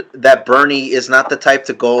understand that Bernie is not the type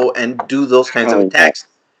to go and do those kinds of Oh, yeah. attacks.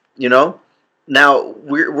 You know, now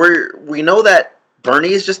we know that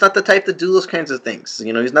Bernie is just not the type to do those kinds of things.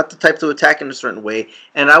 He's not the type to attack in a certain way.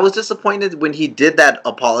 And I was disappointed when he did that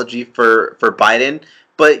apology for Biden.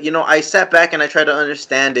 But I sat back and I tried to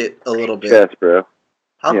understand it a little bit. Chess, bro.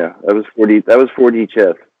 Huh? Yeah, that was 40. That was 4D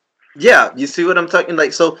chess. Yeah, you see what I'm talking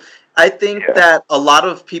like. So I think that a lot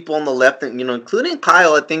of people on the left, including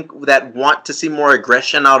Kyle, I think that want to see more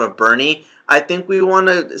aggression out of Bernie. I think we want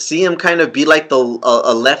to see him kind of be like a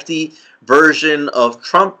lefty version of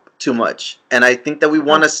Trump too much, and I think that we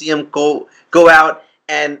want to see him go out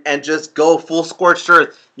and just go full scorched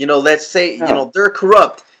earth. Let's say they're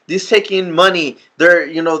corrupt. They're taking money.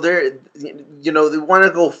 They want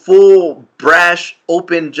to go full brash,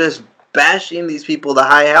 open, just bashing these people the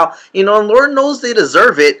high out. And Lord knows they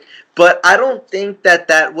deserve it. But I don't think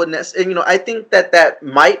that would necessarily, I think that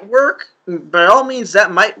might work. By all means,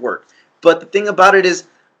 that might work. But the thing about it is,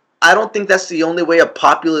 I don't think that's the only way a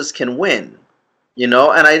populist can win. And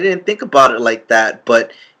I didn't think about it like that.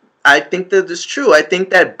 But I think that it's true. I think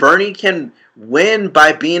that Bernie can win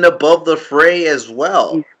by being above the fray as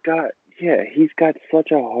well. He's got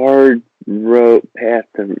such a hard road path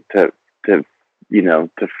to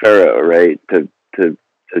Pharaoh, right? To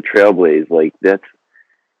trailblaze. Like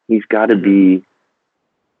he's got to be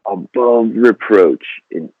above reproach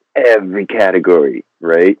in every category,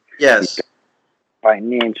 right? Yes.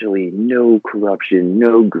 Financially, no corruption,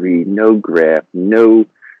 no greed, no graft, no,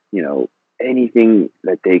 anything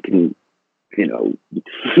that they can,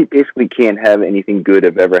 he basically can't have anything good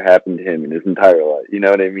have ever happened to him in his entire life. You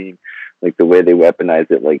know what I mean? Like the way they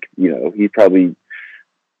weaponize it, like, he probably,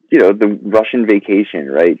 the Russian vacation,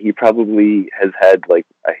 right? He probably has had like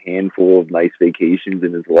a handful of nice vacations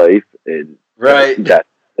in his life, and right, that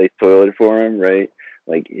they spoiled it for him, right?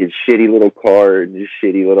 Like his shitty little car and his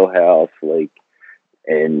shitty little house, like,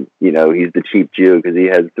 and he's the cheap Jew because he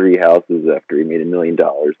has 3 houses after he made $1 million.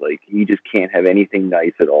 Like he just can't have anything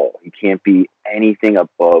nice at all. He can't be anything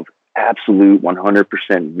above absolute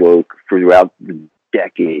 100% woke throughout the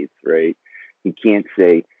decades, right? He can't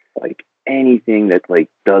say like anything that like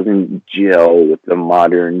doesn't gel with the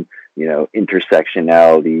modern,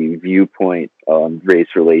 intersectionality viewpoint on race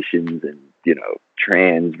relations and,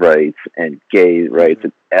 trans rights and gay rights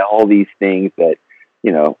and all these things that,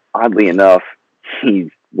 oddly enough,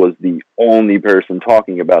 he was the only person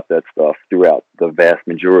talking about that stuff throughout the vast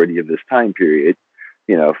majority of this time period.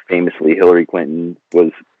 Famously, Hillary Clinton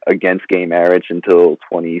was against gay marriage until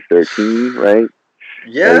 2013, right?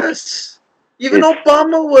 Yes. Even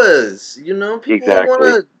Obama was. People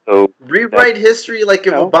want to rewrite history like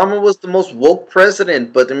if Obama was the most woke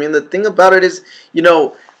president. But, I mean, the thing about it is,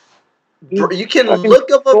 you can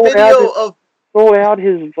look up a video of... Throw out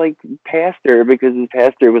his, like, pastor because his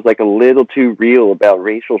pastor was, like, a little too real about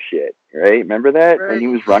racial shit, right? Remember that? Right, when he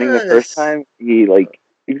was running the first time? He, like,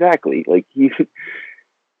 exactly. Like, that's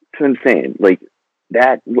what I'm saying. Like,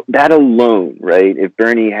 that alone, right? If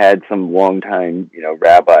Bernie had some longtime,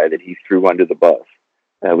 rabbi that he threw under the bus,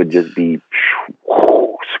 that would just be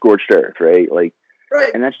scorched earth, right? Like,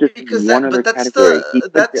 right. And that's just one other category.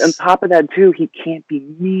 On top of that, too, he can't be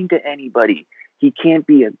mean to anybody. He can't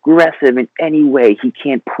be aggressive in any way. He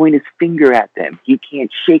can't point his finger at them. He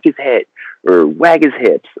can't shake his head or wag his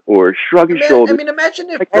hips or shrug his shoulders. I mean, imagine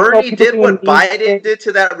if Bernie did what Biden did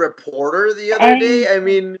to that reporter the other day. I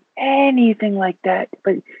mean, anything like that.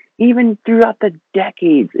 But even throughout the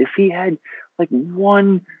decades, if he had like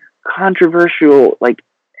one controversial, like,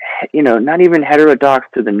 not even heterodox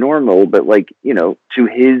to the normal, but like, to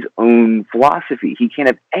his own philosophy, he can't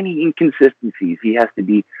have any inconsistencies. He has to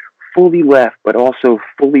be fully left, but also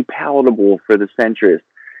fully palatable for the centrist.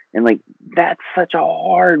 And like, that's such a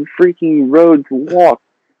hard freaking road to walk.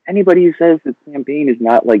 Anybody who says the campaign is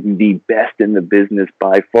not like the best in the business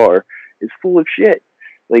by far is full of shit.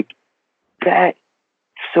 Like that,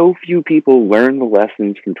 so few people learn the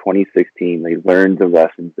lessons from 2016. They learned the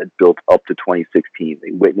lessons that built up to 2016.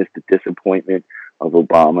 They witnessed the disappointment of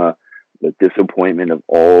Obama. the disappointment of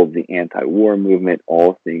all of the anti-war movement,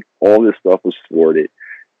 all this stuff was thwarted,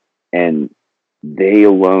 and they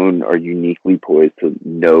alone are uniquely poised to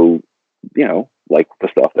know, like the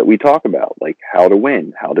stuff that we talk about, like how to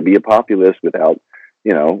win, how to be a populist without,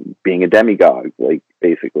 being a demagogue, like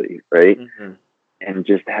basically, right? Mm-hmm. And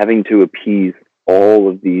just having to appease all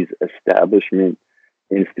of these establishment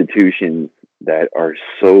institutions that are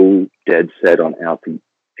so dead set on out to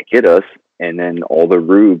get us, and then all the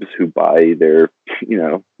rubes who buy their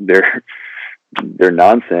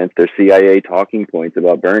nonsense, their CIA talking points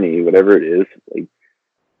about Bernie, whatever it is, like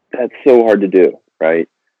that's so hard to do, right?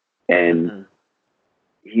 And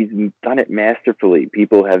he's done it masterfully.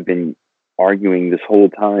 People have been arguing this whole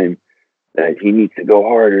time that he needs to go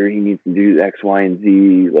harder, he needs to do X, Y, and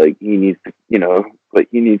Z, like he needs to,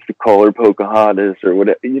 he needs to call her Pocahontas or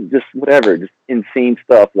whatever, just insane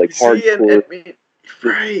stuff, like hardcore.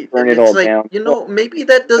 Right. Burn it all like, down. Maybe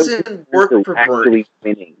that doesn't work for Bernie.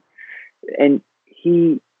 Winning. And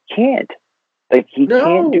he can't. Like, he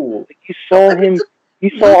can't do it. You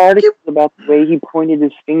saw articles about the way he pointed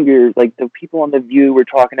his finger. Like, the people on The View were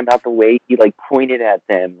talking about the way he, like, pointed at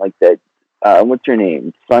them. Like that, what's her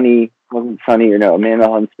name? Wasn't Sunny, or no, Amanda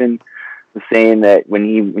Huntsman was saying that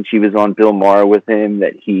when she was on Bill Maher with him,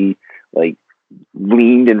 that he, like,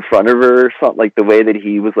 leaned in front of her or something, like the way that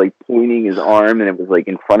he was like pointing his arm and it was like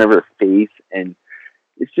in front of her face, and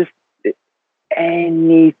it's just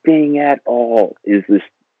anything at all is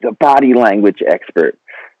the body language expert,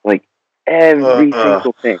 like every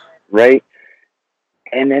single thing, right?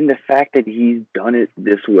 And then the fact that he's done it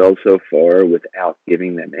this well so far without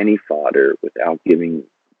giving them any fodder, without giving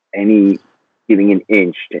an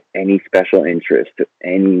inch to any special interest, to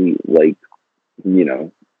any like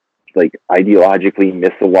ideologically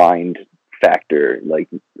misaligned factor, like,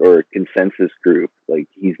 or consensus group. Like,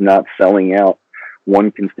 he's not selling out one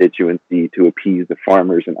constituency to appease the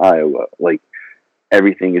farmers in Iowa. Like,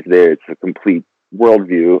 everything is there. It's a complete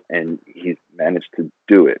worldview, and he's managed to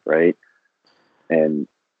do it, right? And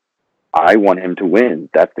I want him to win.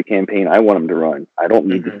 That's the campaign I want him to run. I don't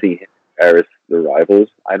need to see him embarrass the rivals.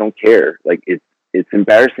 I don't care. Like, it's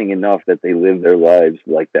embarrassing enough that they live their lives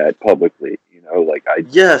like that publicly.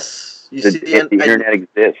 Yes, you see, the internet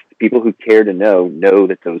exists. People who care to know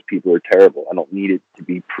that those people are terrible. I don't need it to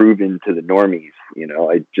be proven to the normies.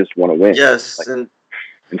 I just want to win. Yes, and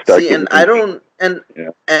start. See, and I don't, and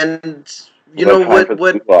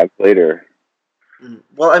what later.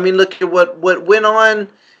 Well, I mean, look at what went on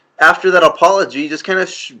after that apology. Just kind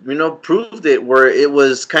of proved it, where it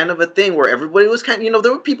was kind of a thing where everybody was kind of,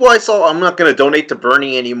 there were people I saw, I'm not going to donate to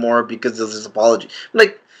Bernie anymore because of this apology.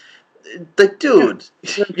 Like, dude,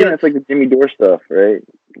 it's like the Jimmy Dore stuff, right?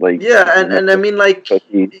 Like, and I mean, like,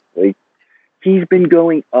 he's been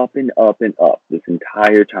going up and up and up this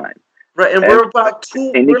entire time, right? And we're about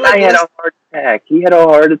two. And the guy had a heart attack. He had a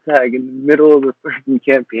heart attack in the middle of the freaking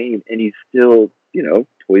campaign, and he's still,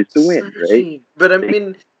 poised to win, right? But I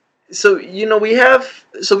mean, so we have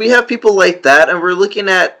people like that, and we're looking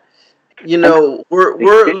at,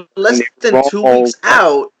 we're less than 2 weeks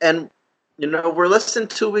out, and. We're less than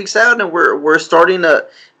 2 weeks out, and we're starting to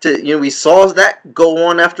we saw that go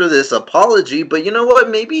on after this apology. But you know what?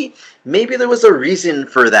 Maybe there was a reason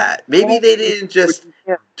for that. Maybe they didn't just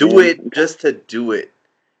do it just to do it.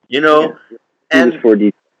 And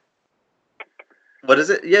what is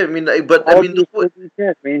it? Yeah, I mean, man,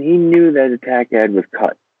 he knew that attack ad was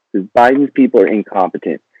cut. Because Biden's people are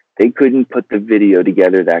incompetent. They couldn't put the video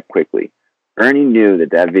together that quickly. Bernie knew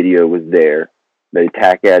that video was there. The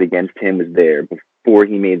attack ad against him was there before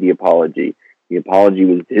he made the apology. The apology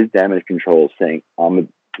was his damage control saying, I'm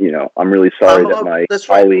really sorry that my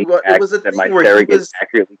colleague, that my surrogate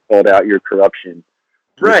accurately called out your corruption.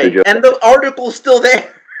 Right, and the article's still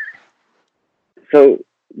there. So,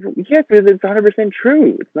 yes, it's 100%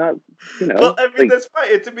 true. It's not, Well, I mean, that's right.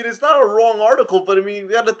 It's not a wrong article, but I mean, you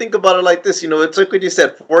got to think about it like this. It's like what you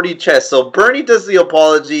said, 40 chess. So Bernie does the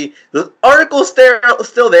apology. The article's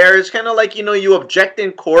still there. It's kind of like, you object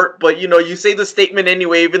in court, but, you say the statement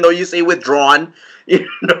anyway, even though you say withdrawn. That's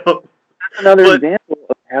another example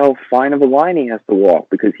of how fine of a line he has to walk,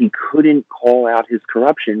 because he couldn't call out his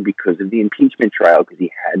corruption because of the impeachment trial, because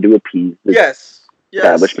he had to appease the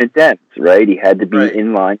establishment Dems, right? He had to be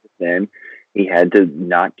in line with them. He had to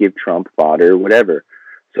not give Trump fodder, whatever.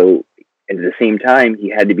 So at the same time, he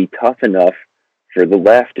had to be tough enough for the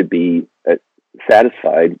left to be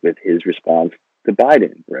satisfied with his response to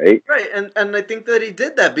Biden, right? Right, and I think that he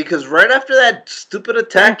did that, because right after that stupid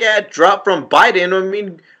attack ad dropped from Biden, I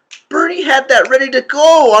mean, Bernie had that ready to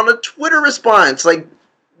go on a Twitter response, like,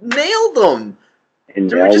 nailed them. And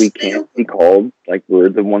Didn't we now we just can't be called like we're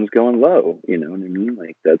the ones going low. You know what I mean?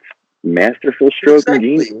 Like that's masterful stroke and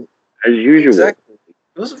genius exactly. as usual. Exactly.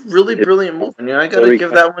 It was a really It's brilliant move, and I got to very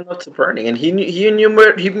give that one up to Bernie. And he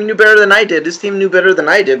knew better than I did. His team knew better than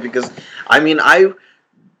I did because, I mean, I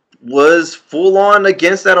was full on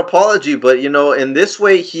against that apology, but in this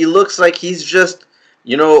way, he looks like he's just,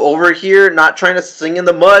 over here not trying to sing in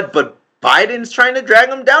the mud, but Biden's trying to drag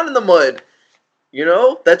him down in the mud.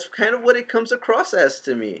 That's kind of what it comes across as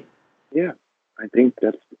to me. yeah. I think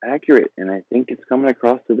that's accurate, and I think it's coming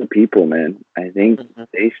across to the people, man. I think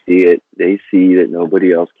they see it. They see that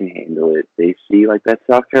nobody else can handle it. They see like that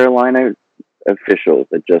South Carolina official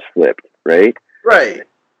that just flipped, right? Right.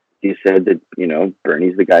 He said that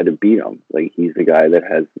Bernie's the guy to beat him. Like he's the guy that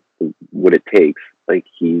has what it takes. Like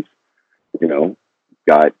he's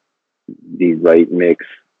got the right mix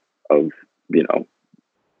of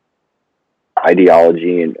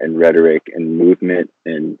ideology and rhetoric and movement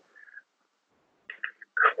and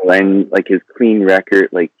like his clean record.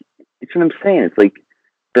 Like it's what I'm saying. It's like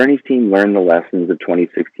Bernie's team learned the lessons of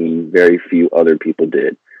 2016. Very few other people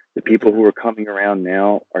did. The people who are coming around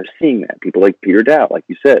now are seeing that. People like Peter Dow, like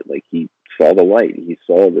you said, like he saw the light. He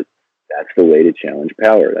saw that that's the way to challenge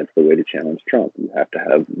power. That's the way to challenge Trump. You have to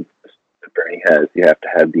have Bernie has. You have to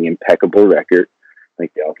have the impeccable record.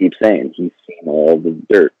 Like they all keep saying, he's seen all the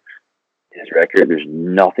dirt. His record, there's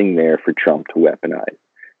nothing there for Trump to weaponize.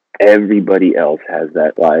 Everybody else has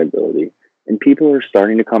that liability. And people are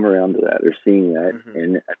starting to come around to that. They're seeing that.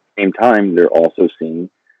 And at the same time, they're also seeing,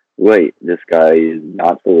 wait, this guy is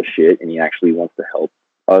not full of shit and he actually wants to help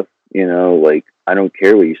us. Like, I don't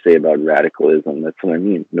care what you say about radicalism. That's what I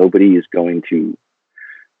mean. Nobody is going to,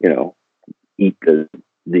 eat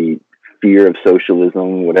the fear of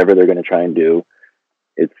socialism, whatever they're going to try and do.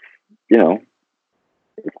 It's,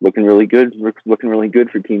 it's looking really good. It's looking really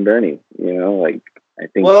good for Team Bernie. Like I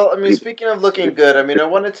think. Well, I mean, speaking of looking good, I mean, I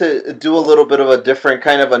wanted to do a little bit of a different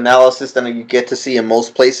kind of analysis than you get to see in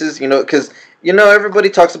most places. Because everybody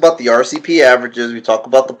talks about the RCP averages. We talk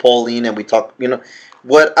about the polling, and we talk.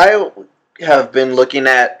 What I have been looking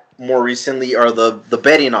at more recently are the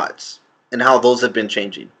betting odds and how those have been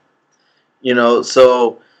changing.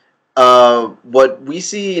 So what we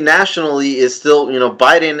see nationally is still,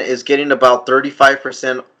 Biden is getting about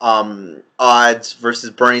 35% odds versus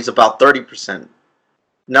Bernie's about 30%.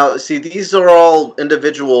 Now, see, these are all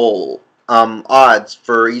individual odds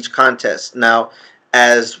for each contest. Now,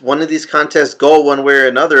 as one of these contests go one way or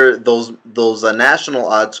another, those national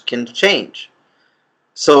odds can change.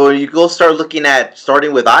 So you go start looking at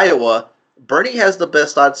starting with Iowa. Bernie has the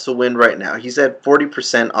best odds to win right now. He's at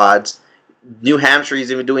 40% odds. New Hampshire,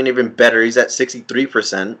 he's even doing even better. He's at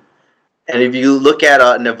 63%. And if you look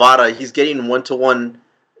at Nevada, he's getting 1-to-1,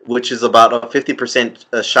 which is about a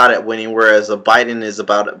 50% shot at winning, whereas Biden is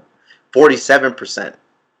about 47%.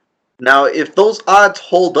 Now, if those odds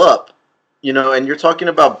hold up, and you're talking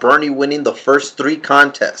about Bernie winning the first 3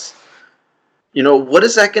 contests, what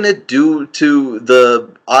is that going to do to the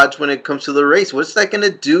odds when it comes to the race? What's that going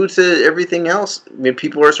to do to everything else? I mean,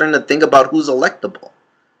 people are starting to think about who's electable.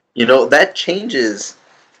 That changes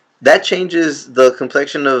the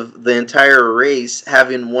complexion of the entire race,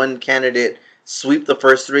 having one candidate sweep the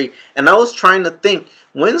first 3. And I was trying to think,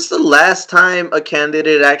 when's the last time a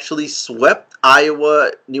candidate actually swept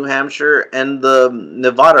Iowa, New Hampshire, and the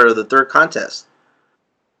Nevada, or the 3rd contest?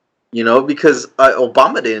 Because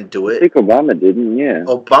Obama didn't do it. I think Obama didn't, yeah.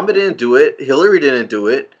 Obama didn't do it. Hillary didn't do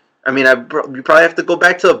it. I mean, you probably have to go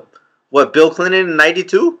back to, Bill Clinton in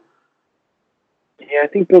 92? Yeah, I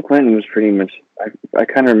think Bill Clinton was pretty much. I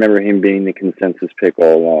kind of remember him being the consensus pick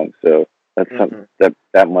all along. So that's something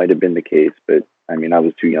that might have been the case, but I mean, I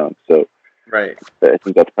was too young, so right. I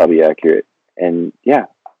think that's probably accurate. And yeah,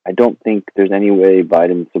 I don't think there's any way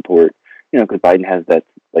Biden support. Because Biden has that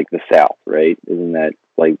like the South, right? Isn't that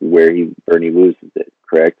like where Bernie loses it?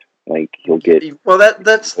 Correct? Like he'll get. Well,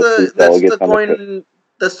 that's the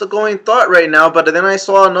going thought right now. But then I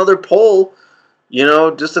saw another poll.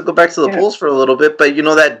 Just to go back to the polls for a little bit, but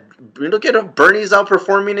that Bernie's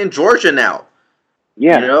outperforming in Georgia now.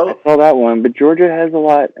 Yeah, I saw that one, but Georgia has a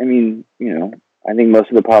lot. I mean, I think most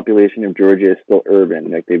of the population of Georgia is still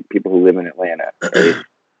urban, like the people who live in Atlanta. Right?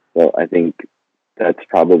 So I think that's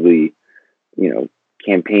probably,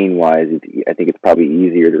 campaign-wise, I think it's probably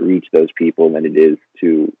easier to reach those people than it is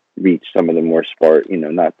to reach some of the more sparse.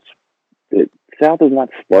 Not the South is not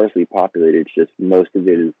sparsely populated. It's just most of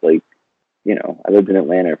it is like. I lived in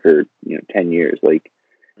Atlanta for 10 years, like,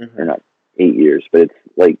 or not 8 years, but it's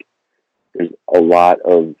like there's a lot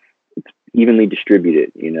of it's evenly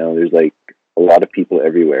distributed. There's like a lot of people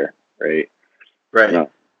everywhere, right? Right.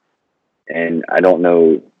 And I don't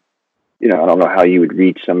know, I don't know how you would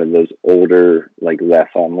reach some of those older, like less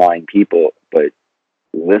online people, but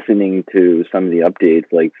listening to some of the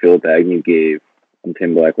updates like Phil Agnew gave on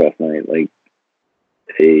Tim Black last night, like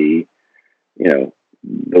they,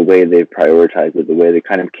 the way they've prioritized it, the way the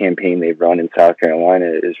kind of campaign they've run in South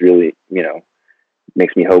Carolina is really,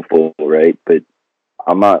 makes me hopeful, right? But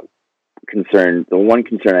I'm not concerned. The one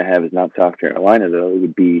concern I have is not South Carolina, though. It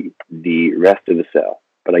would be the rest of the South.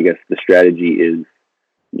 But I guess the strategy is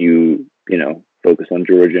focus on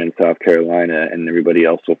Georgia and South Carolina, and everybody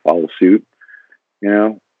else will follow suit.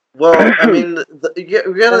 Well, I mean,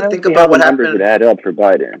 you got to think about what happened. Numbers would add up for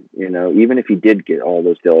Biden. Even if he did get all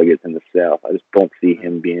those delegates in the South, I just don't see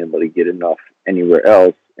him being able to get enough anywhere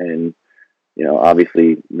else. And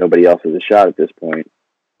obviously, nobody else has a shot at this point.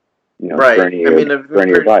 Right. Bernie or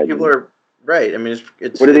Biden. People are right. I mean,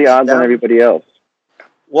 it's what are the odds on everybody else?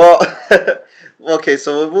 Well, okay,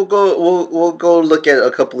 so we'll go look at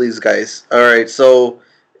a couple of these guys. All right, so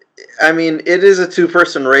I mean, it is a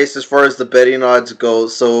two-person race as far as the betting odds go.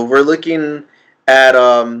 So we're looking at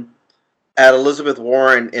Elizabeth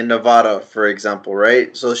Warren in Nevada, for example,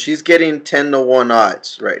 right? So she's getting 10-1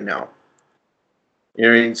 odds right now. You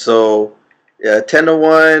know what I mean? So yeah,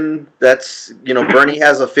 10-1. That's Bernie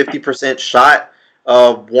has a 50% shot.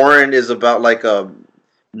 Warren is about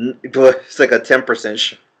it's like a 10%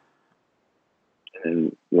 shot.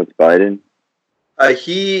 And what's Biden?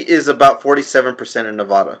 He is about 47% in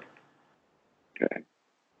Nevada. Okay.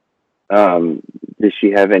 Does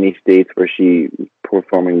she have any states where she's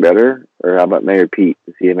performing better, or how about Mayor Pete?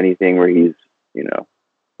 Does he have anything where he's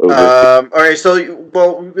over? All right. So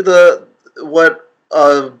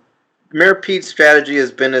Mayor Pete's strategy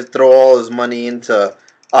has been to throw all his money into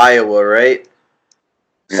Iowa, right?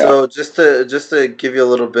 Yeah. So just to give you a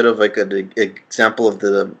little bit of like an example of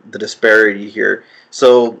the disparity here.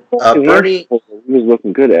 So Bernie, he was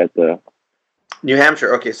looking good at the New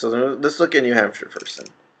Hampshire. Okay, so let's look at New Hampshire first. Then.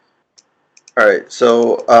 All right,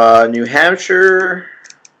 so New Hampshire.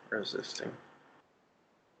 Where's this thing?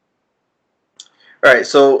 All right,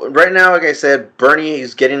 so right now, like I said, Bernie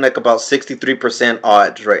is getting like about 63%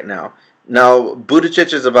 odds right now. Now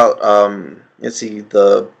Buttigieg is about let's see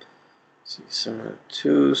the.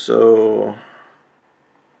 2, so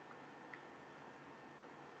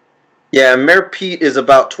yeah, Mayor Pete is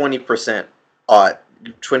about 20% odd,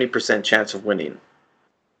 20% chance of winning,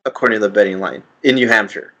 according to the betting line in New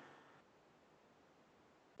Hampshire.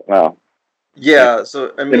 Wow. Yeah,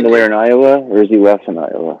 so I mean, similar in Iowa, or is he less in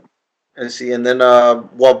Iowa? Let's see, and then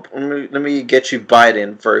let me get you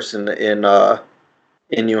Biden first in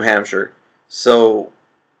New Hampshire. So.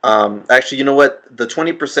 Actually, you know what? The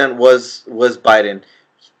 20% was Biden.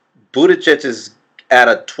 Buttigieg is at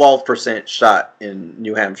a 12% shot in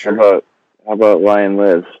New Hampshire. How about Ryan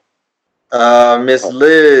Liz? Miss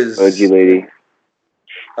Liz. Emoji lady.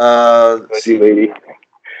 Emoji lady.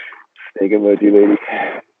 Snake emoji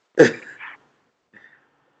lady.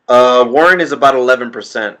 Warren is about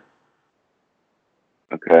 11%.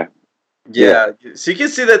 Okay. Yeah. So you can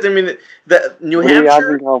see that. I mean, that New Hampshire. What are the odds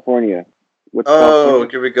in California?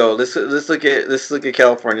 Here we go. Let's look at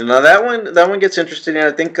California. Now that one gets interesting.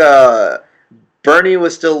 I think Bernie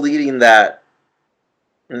was still leading that.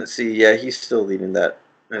 Let's see. Yeah, he's still leading that.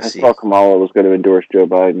 I thought Kamala was going to endorse Joe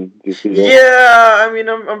Biden. Do you see that? Yeah, I mean,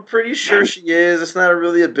 I'm pretty sure she is. It's not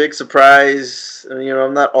really a big surprise.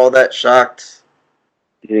 I'm not all that shocked.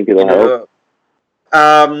 Do you think it'll help?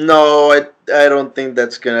 No, I don't think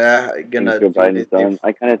that's gonna Joe Biden's done.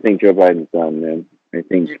 I kind of think Joe Biden's done, man.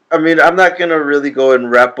 I mean, I'm not gonna really go and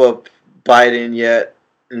wrap up Biden yet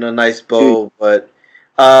in a nice bow, but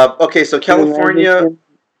okay. So California.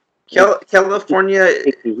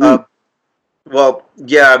 Well,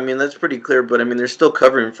 yeah. I mean, that's pretty clear, but I mean, they're still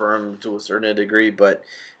covering for him to a certain degree. But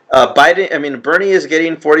Biden, I mean, Bernie is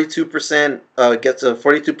getting 42%. Gets a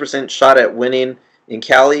 42% shot at winning in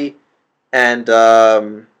Cali, and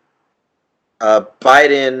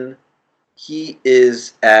Biden, he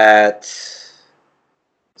is at.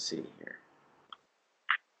 See here.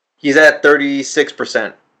 He's at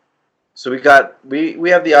 36%. So we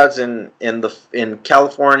have the odds in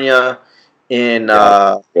California, in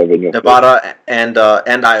Nevada, and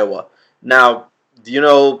Iowa. Now, do you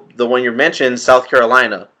know the one you mentioned, South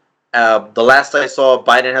Carolina? The last I saw,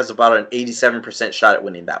 Biden has about an 87% shot at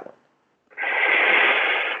winning that one.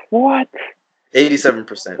 What?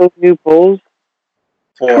 87%. Those new polls?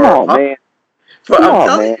 Come on, man. I'm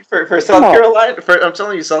telling you, for South Carolina, I'm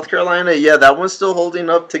telling you, South Carolina, yeah, that one's still holding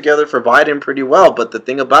up together for Biden pretty well. But the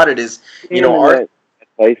thing about it is, our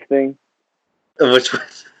Vice thing, which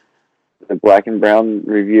was the Black and Brown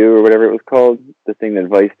review or whatever it was called, the thing that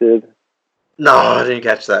Vice did. No, I didn't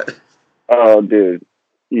catch that. Oh, dude,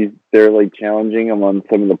 they're like challenging him on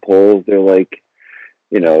some of the polls. They're like,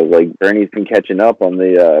 like Bernie's been catching up on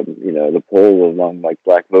the, the poll among like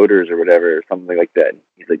black voters or whatever, or something like that. And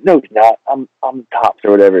he's like, no, he's not. I'm tops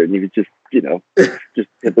or whatever. And he was just, just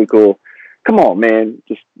typical. Come on, man.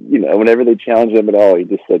 Just, whenever they challenge him at all, he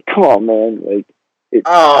just said, come on, man. Like,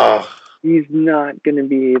 he's not going to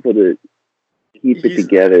be able to keep it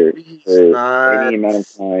together for any amount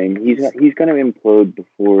of time. He's going to implode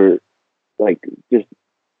before, like, just,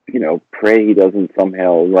 pray he doesn't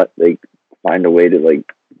somehow find a way to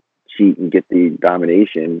like cheat and get the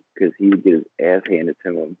domination, because he would get his ass handed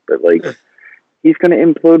to him. But like, he's going to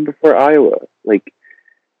implode before Iowa. Like,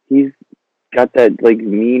 he's got that like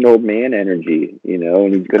mean old man energy,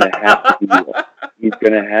 and he's going to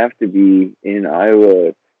have to be in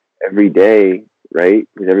Iowa every day, right?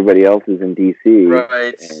 Because everybody else is in DC,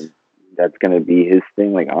 right? And that's going to be his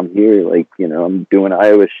thing. Like, I'm here, like, I'm doing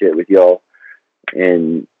Iowa shit with y'all,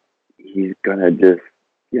 and he's going to just,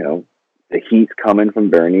 the heat's coming from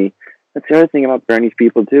Bernie. That's the other thing about Bernie's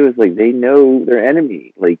people too, is like, they know their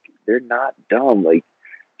enemy. Like, they're not dumb. Like,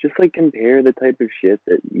 just like compare the type of shit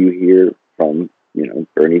that you hear from,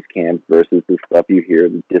 Bernie's camp versus the stuff you hear,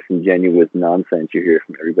 the disingenuous nonsense you hear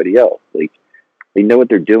from everybody else. Like, they know what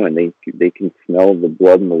they're doing. They can smell the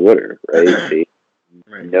blood in the water, right? They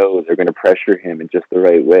know they're going to pressure him in just the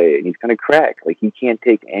right way, and he's going to crack. Like, he can't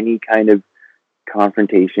take any kind of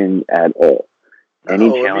confrontation at all.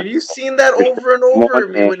 You've seen that over and over. I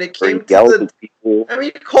mean, when it came to the people,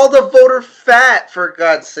 he called a voter fat, for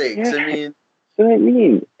God's sakes. Yeah, that's what I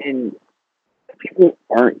mean. And people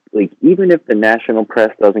aren't, like, even if the national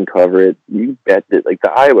press doesn't cover it, you bet that, like,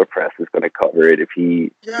 the Iowa press is going to cover it if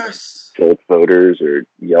he insults voters or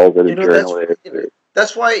yells at a journalist.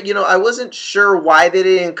 That's why, I wasn't sure why they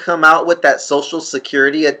didn't come out with that Social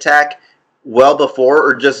Security attack well before,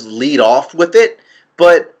 or just lead off with it.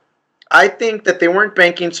 But I think that they weren't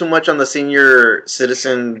banking too much on the senior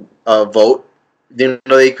citizen vote.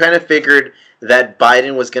 They kind of figured that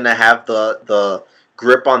Biden was going to have the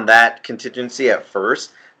grip on that contingency at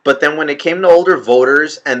first. But then when it came to older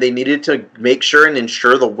voters and they needed to make sure and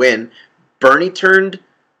ensure the win, Bernie turned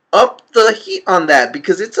up the heat on that,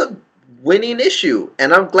 because it's a winning issue.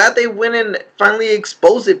 And I'm glad they went and finally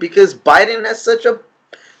exposed it, because Biden has such a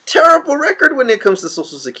terrible record when it comes to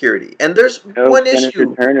Social Security. And there's one Senator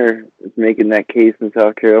issue. Turner is making that case in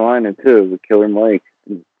South Carolina too, with Killer Mike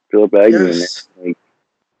and Philip Agnew. Yes. Like,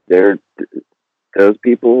 those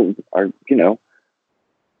people are,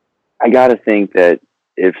 I gotta think that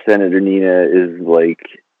if Senator Nina is like,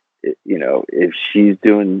 if she's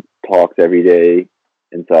doing talks every day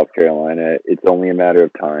in South Carolina, it's only a matter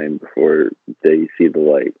of time before they see the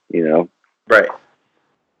light, Right.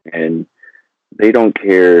 And they don't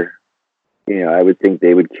care. I would think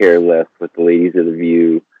they would care less with the ladies of the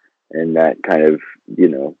View and that kind of,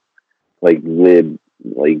 like lib,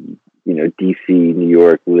 like, DC, New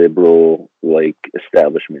York liberal, like,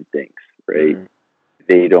 establishment things, right? Mm-hmm.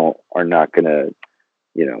 They are not gonna,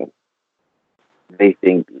 they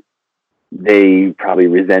think they probably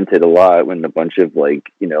resent it a lot when a bunch of, like,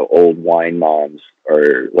 old wine moms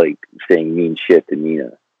are like saying mean shit to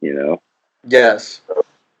Nina, Yes. So,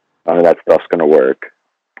 none of that stuff's gonna work.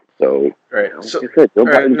 So, right. Like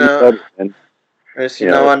I said,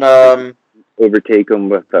 and overtake them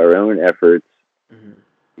with our own efforts.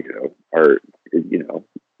 Mm-hmm. Our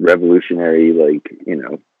revolutionary, like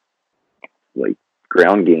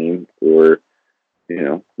ground game, or he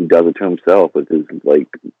does it to himself with his, like,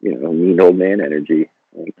 mean old man energy.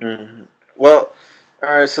 Like, mm-hmm. Well, all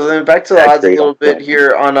right. So then back to the odds a little bit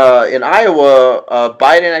here on in Iowa.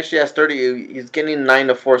 Biden actually has 30. He's getting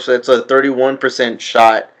 9-4, so that's a 31%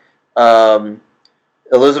 shot.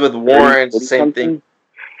 Elizabeth Warren, same thing.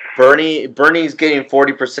 Bernie's getting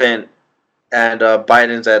 40%, and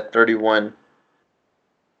Biden's at 31.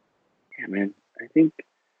 Yeah, man. I think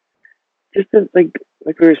just like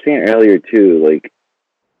we were saying earlier too, like,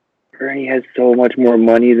 Bernie has so much more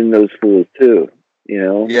money than those fools too.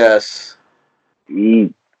 Yes.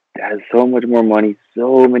 He has so much more money,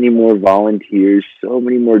 so many more volunteers, so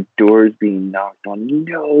many more doors being knocked on.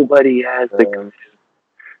 Nobody has the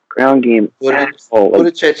ground game.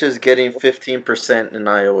 Buttigieg is getting 15% in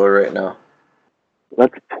Iowa right now.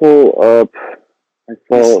 Let's pull up. I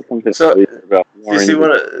saw something about Warren. You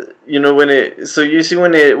see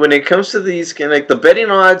when it comes to these, like, the betting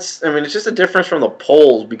odds, I mean, it's just a difference from the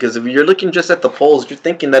polls, because if you're looking just at the polls, you're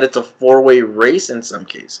thinking that it's a 4-way race in some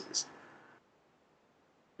cases.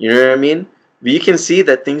 You know what I mean? But you can see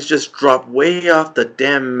that things just drop way off the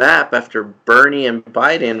damn map after Bernie and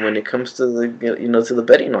Biden when it comes to the to the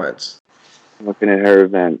betting odds. looking at her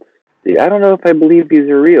events. See, I don't know if I believe these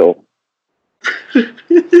are real.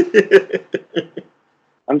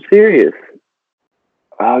 I'm serious.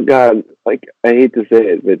 Oh God, like I hate to say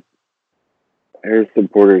it, but her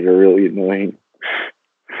supporters are really annoying.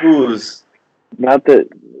 Who's? Not the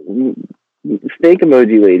snake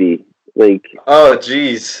emoji lady. Like, Oh,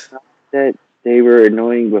 jeez. that they were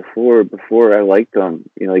annoying before I liked them.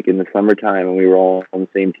 You know, like in the summertime when we were all on the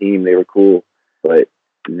same team, they were cool. But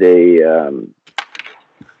they, the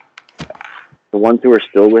ones who are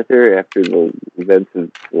still with her after the events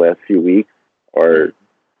of the last few weeks are,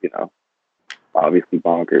 you know, obviously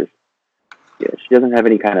bonkers. Yeah, she doesn't have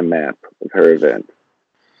any kind of map of her events.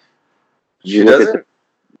 She doesn't?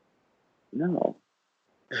 No.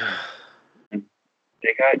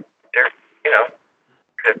 They got their, you know,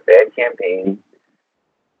 a bad campaign.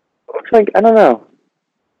 Looks like, I don't know.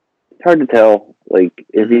 It's hard to tell. Like,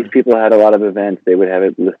 if these people had a lot of events, they would have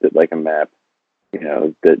it listed like a map. You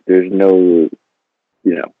know, that there's no,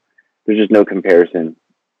 you know, there's just no comparison.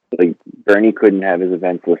 Like, Bernie couldn't have his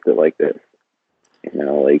events listed like this. You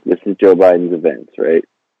know, like, this is Joe Biden's events, right?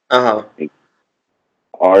 Uh-huh. Like,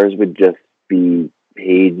 ours would just be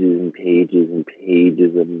pages and pages and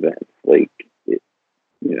pages of events. Like, it,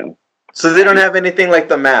 you know. So they don't have anything like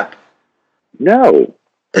the map? No.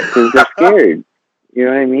 Because they're scared. You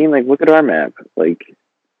know what I mean? Like, look at our map. Like,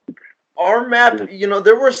 our map, you know,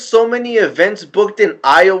 there were so many events booked in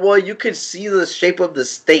Iowa, you could see the shape of the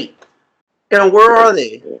state. And where are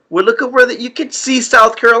they? Well, look at where you could see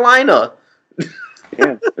South Carolina.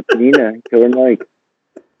 Yeah, Pasadena, Killer Mike.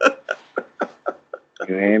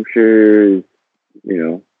 New Hampshire is, you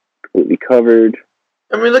know, completely covered.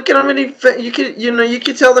 I mean, look at how many you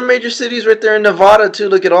could tell the major cities right there in Nevada too.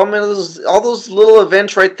 Look at all those little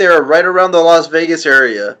events right there, right around the Las Vegas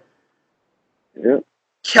area. Yep.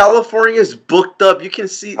 California is booked up. You can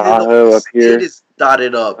see the whole up here. state is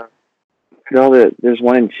dotted up. Look at all that. There's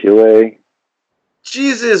one in Chile.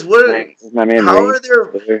 Jesus, what? My man how are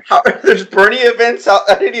there's Bernie events out?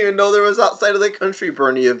 I didn't even know there was outside of the country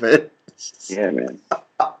Bernie events. Yeah, man.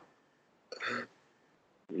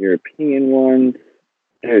 European ones,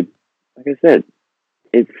 dude. Like I said,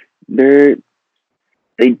 they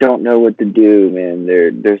don't know what to do, man.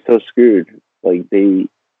 They're so screwed. Like they,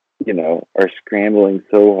 you know, are scrambling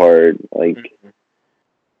so hard. Like,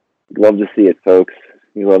 love to see it, folks.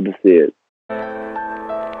 You love to see it.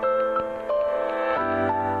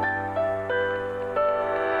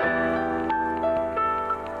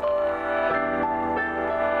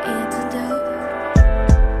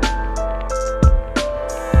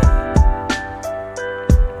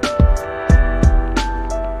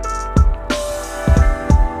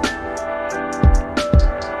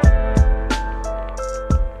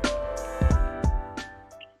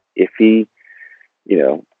 If he, you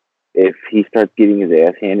know, if he starts getting his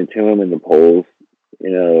ass handed to him in the polls,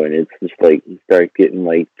 you know, and it's just like he starts getting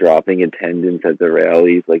like dropping attendance at the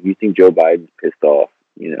rallies, like you think Joe Biden's pissed off,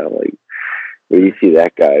 you know, like where you see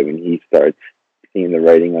that guy when he starts seeing the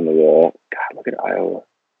writing on the wall. God, look at Iowa.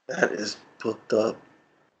 That is booked up.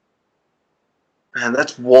 Man,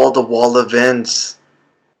 that's wall-to-wall events.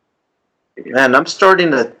 Man, I'm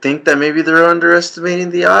starting to think that maybe they're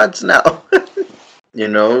underestimating the odds now. You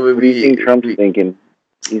know, what do you think Trump's thinking?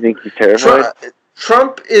 You think he's terrified?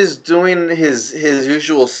 Trump is doing his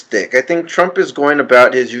usual stick. I think Trump is going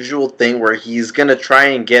about his usual thing where he's going to try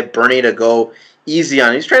and get Bernie to go easy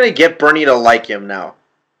on him. He's trying to get Bernie to like him now.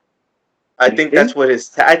 I think that's what his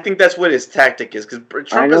tactic is, because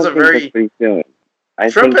Trump has a very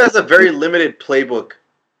Trump has a very limited playbook.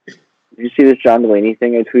 Did you see this John Delaney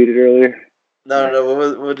thing I tweeted earlier?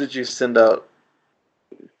 No. What did you send out?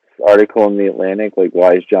 Article in the Atlantic, like,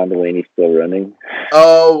 why is John Delaney still running?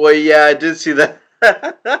 Oh, well, yeah, I did see that.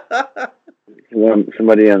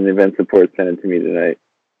 Somebody on the event support sent it to me tonight.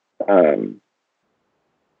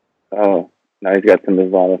 Now he's got some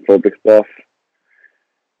Islamophobic stuff.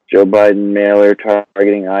 Joe Biden mailer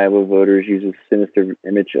targeting Iowa voters uses sinister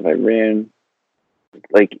image of Iran.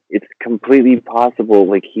 Like, it's completely possible.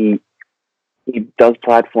 Like, he does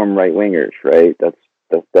platform right wingers, right? That's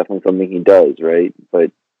definitely something he does, right?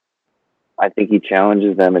 But I think he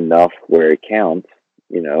challenges them enough where it counts,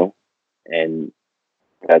 you know, and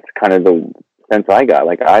that's kind of the sense I got.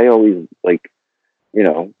 Like, I always, like, you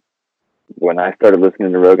know, when I started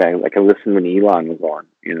listening to Rogan, like, I listened when Elon was on,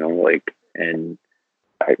 you know, like, and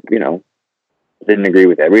I, you know, didn't agree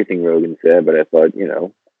with everything Rogan said, but I thought, you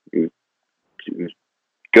know, he was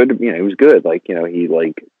good, you know, he was good. Like, you know, he,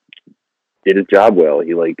 like, did his job well.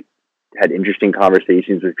 He, like, had interesting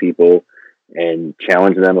conversations with people and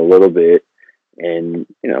challenged them a little bit. And,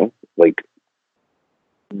 you know, like,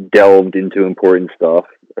 delved into important stuff,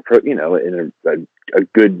 you know, in a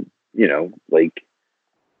good, you know, like,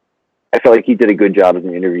 I felt like he did a good job as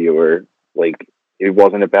an interviewer. Like, it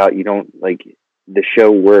wasn't about, you don't, like, the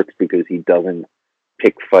show works because he doesn't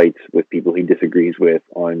pick fights with people he disagrees with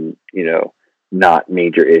on, you know, not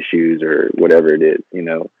major issues or whatever it is, you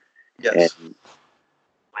know. Yes. And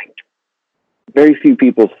like, very few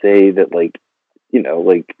people say that, like, you know,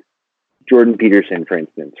 like Jordan Peterson, for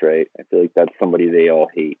instance, right? I feel like that's somebody they all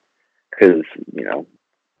hate because, you know,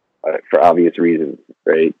 for obvious reasons,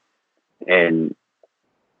 right? And,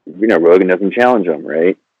 you know, Rogan doesn't challenge him,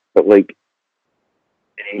 right? But, like,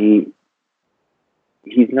 he's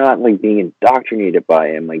not, like, being indoctrinated by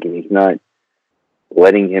him, like, and he's not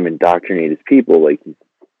letting him indoctrinate his people, like, he's,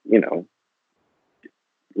 you know,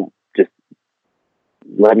 just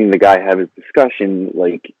letting the guy have his discussion,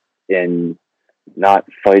 like, and not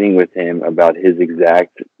fighting with him about his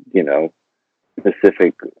exact, you know,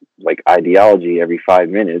 specific, like, ideology every 5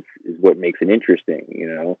 minutes is what makes it interesting, you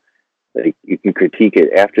know. Like, you can critique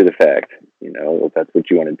it after the fact, you know, if that's what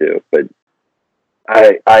you want to do. But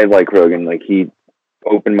I like Rogan. Like, he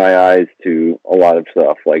opened my eyes to a lot of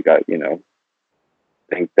stuff. Like, I, you know,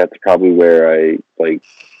 think that's probably where I, like,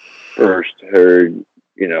 first heard,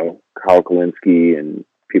 you know, Kyle Kalinske and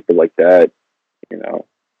people like that, you know,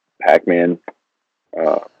 Pac-Man.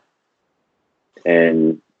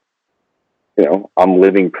 And, you know, I'm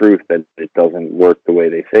living proof that it doesn't work the way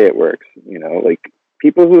they say it works. You know, like,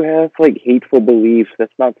 people who have, like, hateful beliefs,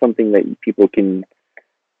 that's not something that people can,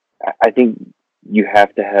 I think you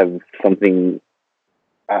have to have something,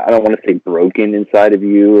 I don't want to say broken inside of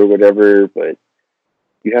you or whatever, but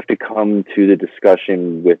you have to come to the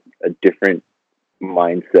discussion with a different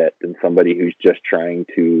mindset than somebody who's just trying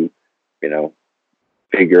to, you know,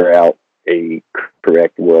 figure out a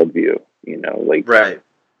correct worldview, you know, like, Right.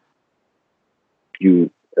 you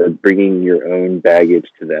are bringing your own baggage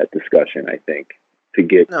to that discussion, I think, to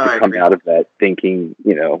come agree. out of that thinking,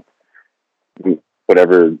 you know,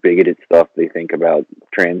 whatever bigoted stuff they think about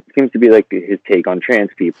trans. Seems to be like his take on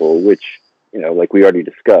trans people, which, you know, like we already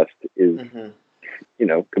discussed, is, you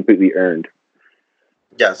know, completely earned.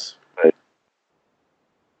 Yes. But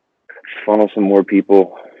funnel some more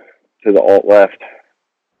people to the alt left.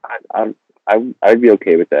 I'd be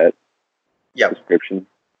okay with that. Yeah. Description.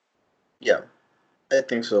 Yeah, I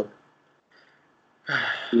think so.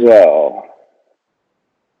 Well,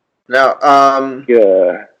 Now,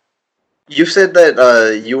 yeah. you said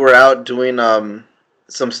that you were out doing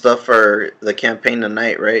some stuff for the campaign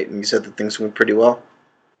tonight, right? And you said that things went pretty well.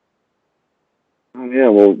 Yeah,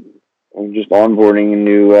 well, I'm just onboarding a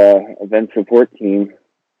new event support team.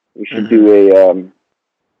 We should do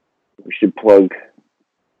we should plug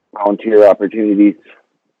volunteer opportunities,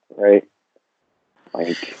 right?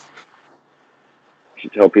 Like, we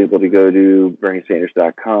should tell people to go to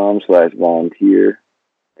BernieSanders.com/volunteer.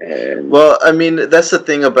 And well, I mean, that's the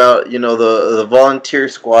thing about, you know, the volunteer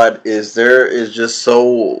squad is there is just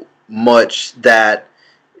so much that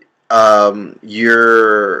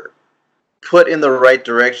you're put in the right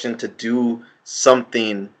direction to do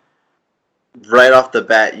something right off the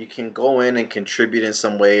bat. You can go in and contribute in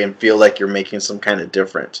some way and feel like you're making some kind of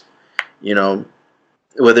difference. You know,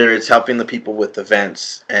 whether it's helping the people with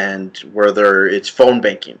events and whether it's phone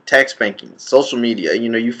banking, text banking, social media, you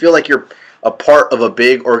know, you feel like you're a part of a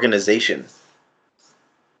big organization.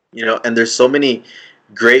 You know, and there's so many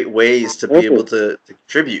great ways to be able to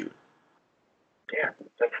contribute. Yeah,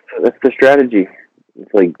 that's the strategy.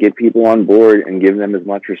 It's like, get people on board and give them as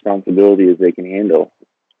much responsibility as they can handle.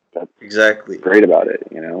 That's exactly great about it,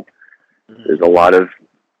 you know. Mm-hmm. There's a lot of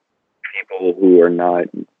people who are not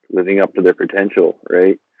living up to their potential,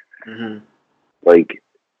 right? Mm-hmm. Like,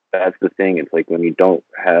 that's the thing. It's like, when you don't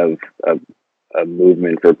have a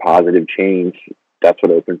movement for positive change, that's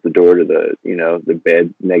what opens the door to the, you know, the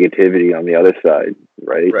bad negativity on the other side,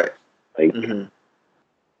 right? Right. Like,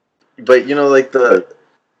 but, you know, like the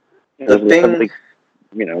thing, like,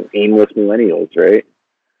 you know, aimless millennials, right?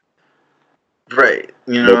 Right.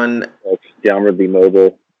 You know, and that's downwardly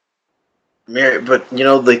mobile. But, you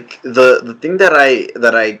know, like the thing that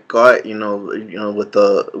I got, you know, with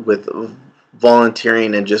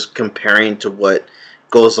volunteering and just comparing to what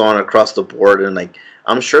goes on across the board, and like,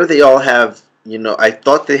 I'm sure they all have, you know, I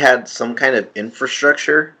thought they had some kind of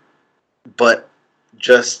infrastructure, but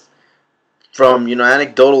just from, you know,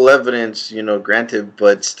 anecdotal evidence, you know, granted,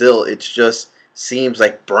 but still, it's just seems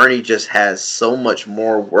like Bernie just has so much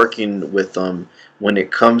more working with them when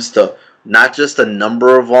it comes to not just the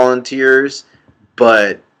number of volunteers,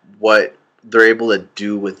 but what they're able to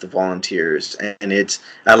do with the volunteers. And it's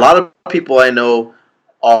a lot of people I know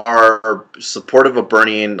are supportive of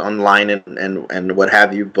Bernie online and what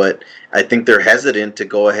have you, but I think they're hesitant to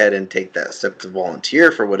go ahead and take that step to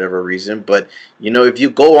volunteer for whatever reason. But if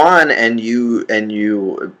you go on and you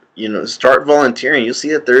start volunteering, you'll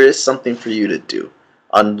see that there is something for you to do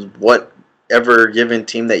on whatever given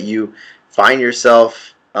team that you find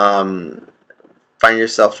yourself on.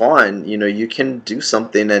 You can do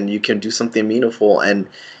something, and you can do something meaningful.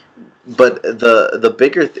 But the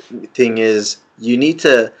bigger thing is, you need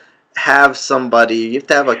to have somebody. You have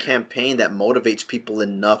to have a campaign that motivates people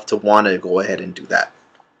enough to want to go ahead and do that.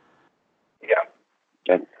 Yeah,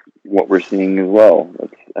 that's what we're seeing as well.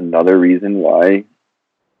 That's another reason why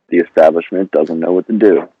the establishment doesn't know what to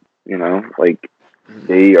do.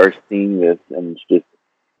 They are seeing this, and it's just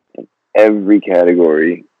in every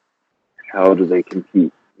category. How do they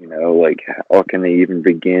compete? How can they even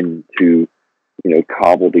begin to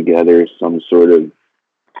cobble together some sort of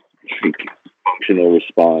functional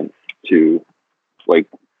response to what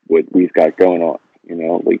we've got going on?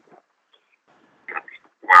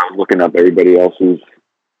 Looking up everybody else's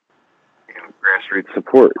grassroots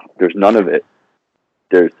support. There's none of it.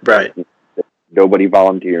 There's nobody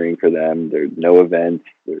volunteering for them. There's no events.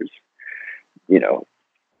 There's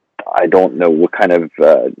I don't know what kind of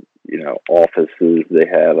offices they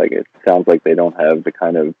have. It sounds like they don't have the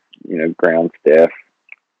kind of ground staff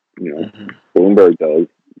Bloomberg does,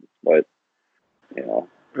 but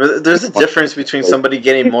there's a difference between somebody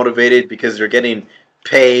getting motivated because they're getting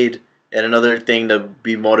paid, and another thing to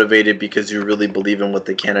be motivated because you really believe in what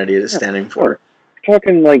the candidate is standing for.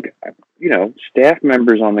 Talking staff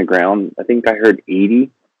members on the ground. I think I heard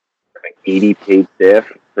 80 paid staff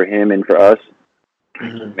for him and for us.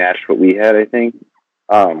 Matched what we had, I think.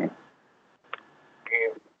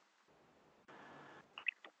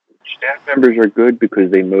 Staff members are good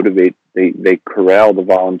because they motivate. They corral the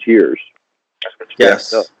volunteers. That's what staff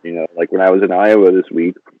does. When I was in Iowa this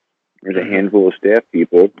week, there's a handful of staff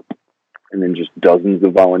people, and then just dozens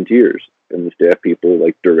of volunteers. And the staff people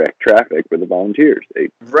direct traffic for the volunteers.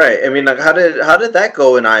 Right. I mean, how did that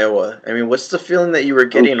go in Iowa? I mean, what's the feeling that you were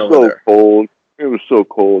getting over there? Cold. It was so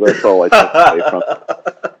cold. That's all I took away from.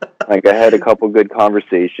 I had a couple good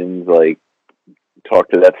conversations.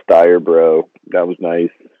 Talked to that Steyer bro. That was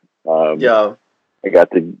nice. Yeah. I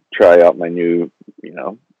got to try out my new.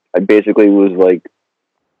 I basically was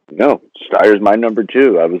no, Steyer's my number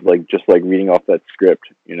 2. I was just reading off that script.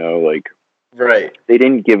 Right. They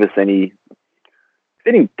didn't give us any.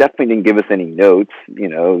 Definitely didn't give us any notes.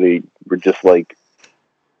 They were just you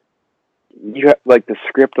have the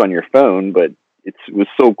script on your phone, but it was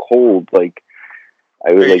so cold. I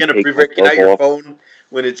was Are you gonna be breaking out your phone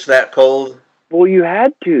when it's that cold? Well, you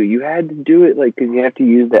had to. You had to do it because you have to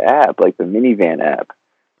use the app, the minivan app.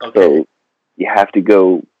 Okay. So you have to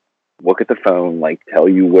go look at the phone, tell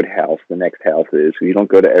you what house the next house is. So you don't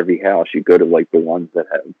go to every house. You go to the ones that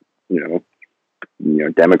have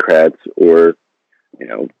Democrats or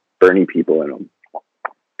Bernie people in them,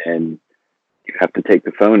 and you have to take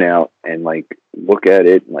the phone out and look at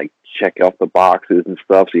it and check off the boxes and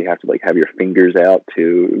stuff. So you have to have your fingers out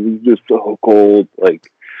too. It was just so cold,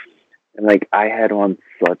 and I had on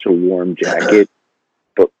such a warm jacket,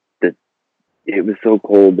 but it was so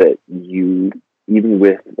cold that even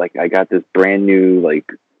with I got this brand new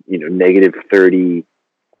negative 30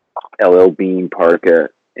 LL Bean parka,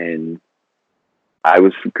 and I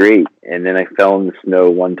was great. And then I fell in the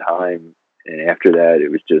snow one time, and after that it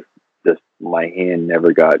was just my hand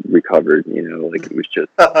never got recovered. It was just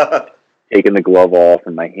taking the glove off,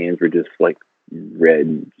 and my hands were just red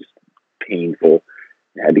and just painful.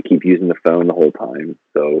 I had to keep using the phone the whole time.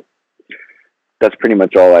 So that's pretty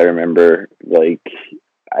much all I remember. I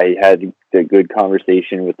had a good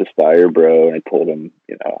conversation with the Steyer bro, and I told him,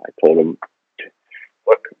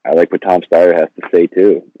 look, I like what Tom Steyer has to say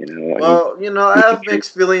too. Well, I have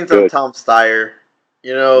mixed feelings on Tom Steyer.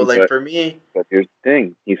 For me. But here's the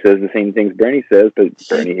thing: he says the same things Bernie says, but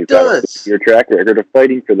Bernie has your track record of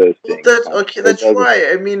fighting for those things. That's right.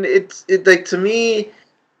 I mean, it's to me.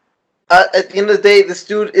 At the end of the day, this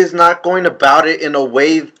dude is not going about it in a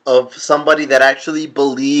way of somebody that actually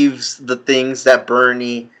believes the things that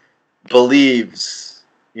Bernie believes.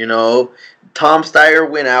 Tom Steyer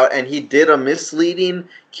went out and he did a misleading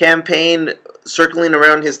campaign, circling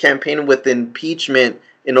around his campaign with impeachment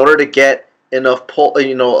in order to get enough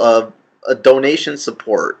a donation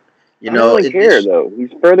support. I don't really care though. He's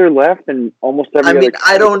further left than almost every. I mean,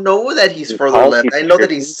 I don't know that he's further left. I know that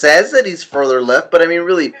he says that he's further left, but I mean,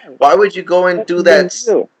 really, why would you go and do that?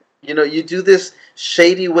 You do this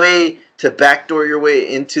shady way to backdoor your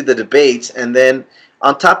way into the debates, and then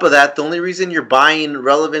On top of that, the only reason you're buying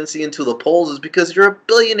relevancy into the polls is because you're a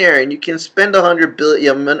billionaire and you can spend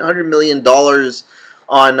 $100 million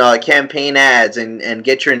on campaign ads and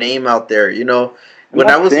get your name out there. You know, I'm when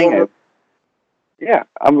I not was saying over,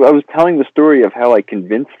 I was telling the story of how I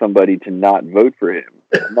convinced somebody to not vote for him.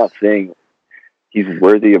 I'm not saying he's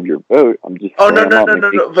worthy of your vote. I'm just oh saying no I'm no not no no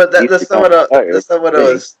making no, but a case for Tom Steyer. that's not what I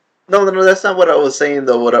Saying, was. No, no, no, that's not what I was saying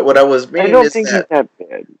though. What I was I meaning don't is think he's that, that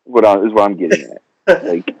bad. What I'm getting at.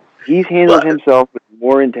 Like, he's handled but himself with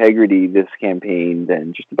more integrity this campaign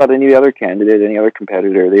than just about any other candidate, any other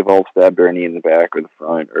competitor. They've all stabbed Bernie in the back or the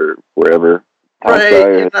front or wherever. Tom right,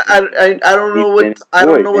 Steyer, and I don't he's know been I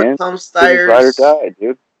don't employed, know what man. Tom He's been his ride or Steyer's. die,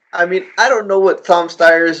 dude. I mean, I don't know what Tom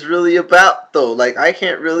Steyer is really about though. Like, I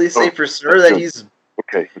can't really say Oh, for that's sure that good. he's,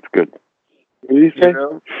 Okay, that's good. What did he you say?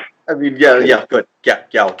 know. I mean, yeah, Okay, yeah, good,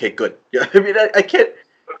 yeah, okay, good. Yeah, I mean, I can't.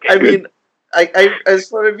 I good. mean,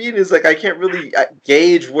 that's what I mean is like I can't really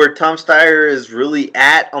gauge where Tom Steyer is really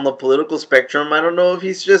at on the political spectrum. I don't know if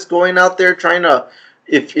he's just going out there trying to,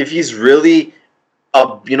 if he's really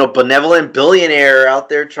a benevolent billionaire out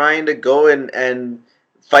there trying to go and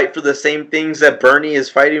fight for the same things that Bernie is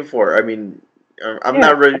fighting for. I mean, I'm Yeah,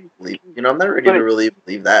 not ready to believe. I'm not ready to but really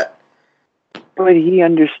believe that. he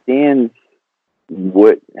understands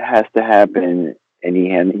what has to happen, and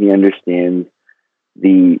he understands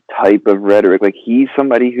the type of rhetoric. Like, he's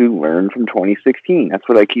somebody who learned from 2016. That's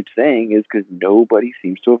what I keep saying, is because nobody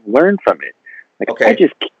seems to have learned from it. Like, I Okay.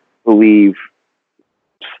 just can't believe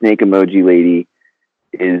Snake Emoji Lady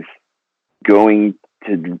is going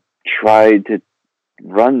to try to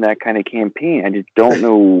run that kind of campaign. I just don't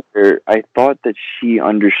know where. I thought that she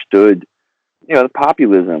understood, the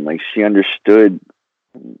populism. Like, she understood,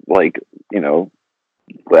 like,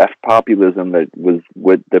 left populism that was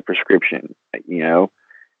with the prescription,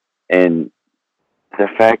 and the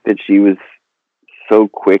fact that she was so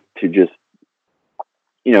quick to just,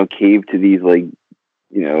 cave to these, like,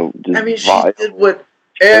 I just mean, she vile, did what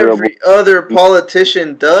terrible. every other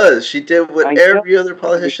politician does. She did what I don't every other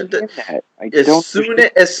politician did. understand that. I don't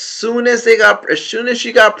understand. As soon as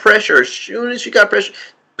she got pressure,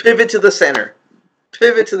 pivot to the center.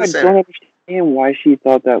 Pivot to the I don't center. understand why she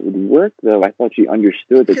thought that would work, though. I thought she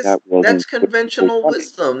understood that Because that that's wasn't what people conventional wanted.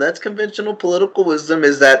 wisdom. That's conventional political wisdom,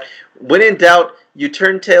 is that when in doubt, you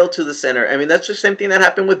turn tail to the center. I mean, that's the same thing that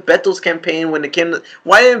happened with Beto's campaign when it came to,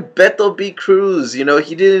 why didn't Beto beat Cruz? He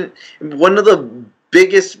didn't. One of the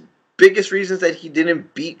biggest reasons that he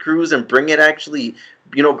didn't beat Cruz and bring it actually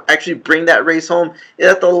bring that race home is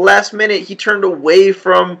at the last minute he turned away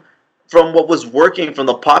from what was working, from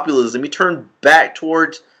the populism. He turned back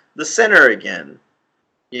towards the center again.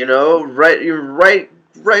 Right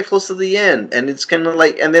close to the end, and it's kind of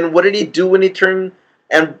like, and then what did he do when he turned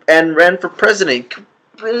and ran for president?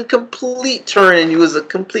 Complete turn, and he was a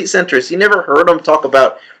complete centrist. You never heard him talk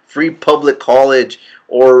about free public college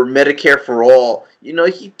or Medicare for all. He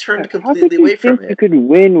turned How could completely you away from think you it. could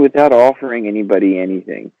win without offering anybody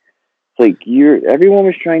anything? Like, everyone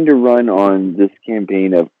was trying to run on this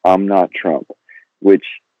campaign of "I'm not Trump," which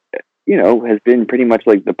has been pretty much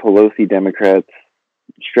like the Pelosi Democrats'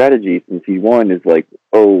 strategy since he won. Is like,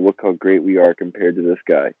 oh, look how great we are compared to this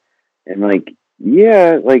guy, and like,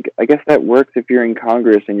 yeah, like, I guess that works if you're in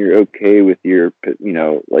Congress and you're okay with your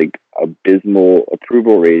like abysmal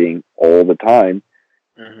approval rating all the time.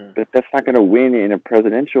 Mm-hmm. But that's not going to win in a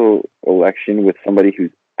presidential election with somebody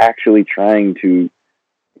who's actually trying to,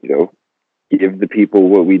 you know, give the people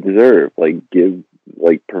what we deserve,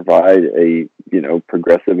 provide a,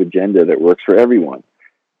 progressive agenda that works for everyone.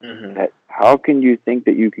 Mm-hmm. How can you think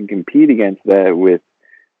that you can compete against that with,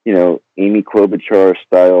 Amy Klobuchar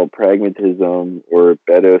style pragmatism or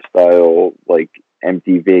Beto style, like,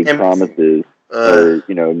 empty, vague promises, or,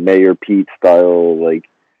 Mayor Pete style,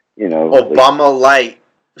 Obama light.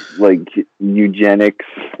 like eugenics,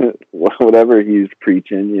 whatever he's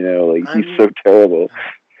preaching, he's so terrible.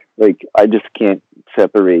 Like, I just can't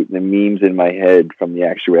separate the memes in my head from the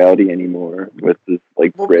actuality anymore with this,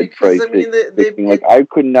 like, bread price fixing. Like, I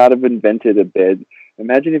could not have invented a bed.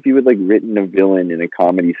 Imagine if you had, like, written a villain in a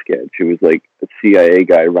comedy sketch who was, like, a CIA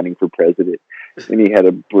guy running for president, and he had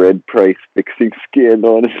a bread price fixing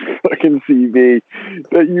scandal on his fucking CV,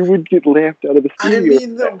 that you would get laughed out of the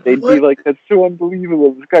studio. They'd be like, that's so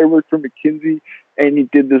unbelievable. This guy worked for McKinsey, and he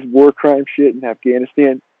did this war crime shit in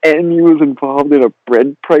Afghanistan, and he was involved in a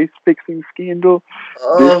bread price fixing scandal.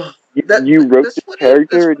 You wrote this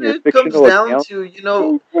character in your fictional account.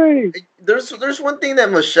 There's one thing that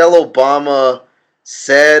Michelle Obama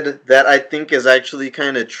said that I think is actually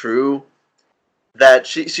kind of true. That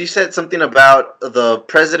she said something about the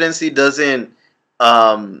presidency doesn't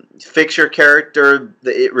fix your character,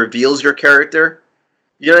 it reveals your character.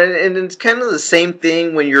 You know, and it's kind of the same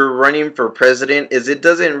thing when you're running for president. Is it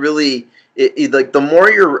doesn't really like the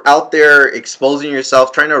more you're out there exposing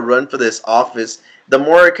yourself, trying to run for this office, the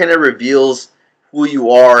more it kind of reveals who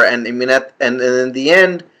you are. And I mean, and in the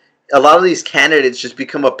end, a lot of these candidates just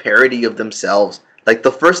become a parody of themselves. Like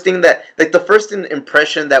the first thing that, like the first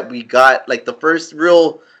impression that we got, like the first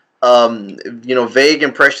real, vague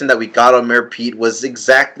impression that we got on Mayor Pete was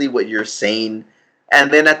exactly what you're saying.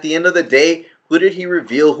 And then at the end of the day, who did he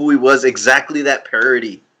reveal who he was? Exactly that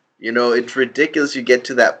parody. You know, it's ridiculous you get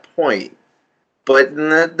to that point. But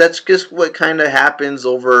that's just what kind of happens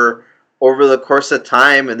over the course of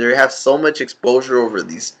time, and they have so much exposure over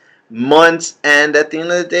these months. And at the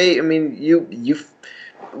end of the day, I mean, you.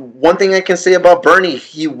 One thing I can say about Bernie,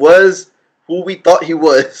 he was who we thought he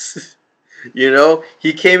was. You know,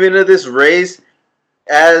 he came into this race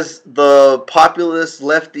as the populist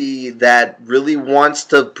lefty that really wants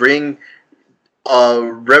to bring a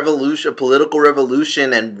revolution, a political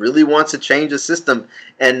revolution, and really wants to change the system.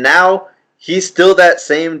 And now he's still that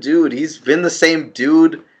same dude. He's been the same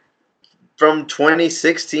dude from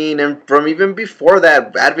 2016 and from even before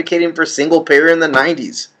that, advocating for single payer in the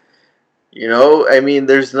 90s. You know, I mean,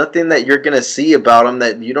 there's nothing that you're going to see about him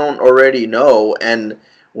that you don't already know. And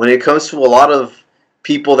when it comes to a lot of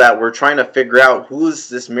people that were trying to figure out who's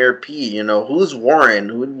this Mayor P, you know, who's Warren,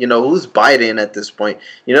 who's Biden at this point,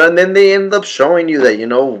 you know, and then they end up showing you that, you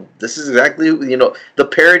know, this is exactly, you know, the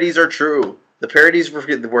parodies are true. The parodies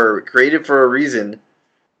were created for a reason.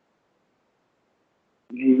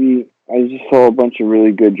 I just saw a bunch of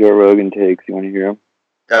really good Joe Rogan takes. You want to hear them?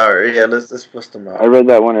 All right, yeah, let's bust them out. I read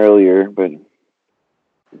that one earlier, but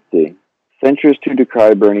let's see. Centrists who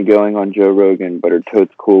decry Bernie going on Joe Rogan but are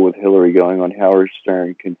totes cool with Hillary going on Howard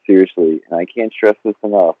Stern can seriously, and I can't stress this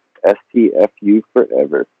enough, STFU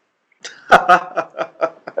forever.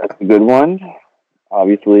 That's a good one.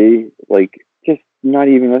 Obviously, like, just not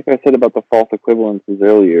even, like I said about the false equivalences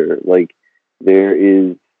earlier, like, there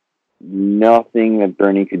is nothing that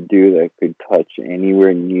Bernie could do that could touch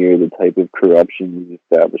anywhere near the type of corruption these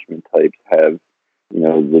establishment types have, you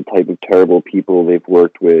know, the type of terrible people they've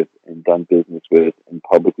worked with and done business with and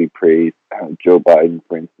publicly praised. Joe Biden,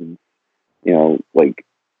 for instance, you know, like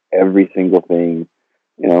every single thing,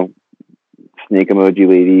 you know, snake emoji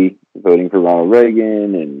lady voting for Ronald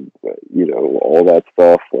Reagan and, you know, all that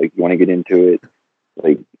stuff. Like, you want to get into it?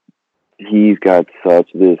 Like, he's got such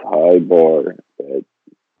this high bar that,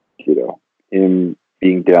 you know, him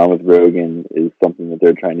being down with Rogan is something that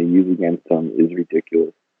they're trying to use against him is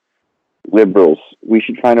ridiculous. Liberals, we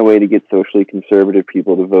should find a way to get socially conservative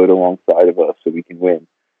people to vote alongside of us so we can win.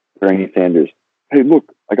 Bernie Sanders, hey,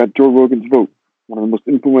 look, I got Joe Rogan's vote, one of the most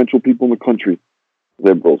influential people in the country.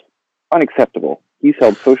 Liberals, unacceptable. He's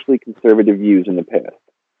held socially conservative views in the past.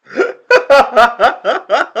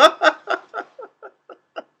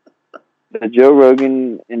 The Joe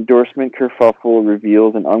Rogan endorsement kerfuffle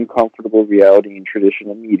reveals an uncomfortable reality in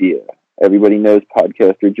traditional media. Everybody knows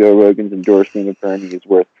podcaster Joe Rogan's endorsement of Bernie is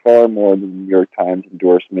worth far more than the New York Times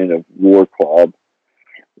endorsement of War Club.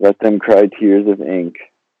 Let them cry tears of ink.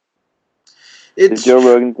 The Joe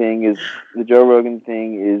Rogan thing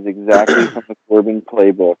is exactly from the Corbyn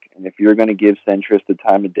playbook, and if you're going to give centrist a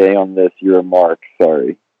time of day on this, you're a mark.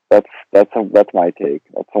 Sorry, that's my take.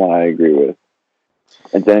 That's the one I agree with.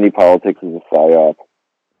 Identity politics is a psyop.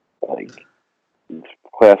 Like, it's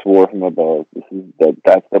class war from above.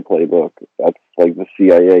 That's the playbook. That's like the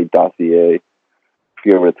CIA dossier. I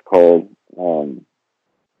forget what it's called. You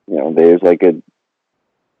know, there's like a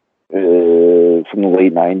from the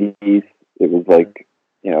late 90s. It was like,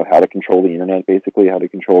 you know, how to control the internet, basically, how to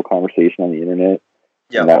control conversation on the internet.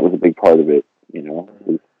 Yeah. And that was a big part of it, you know. It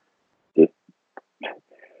was just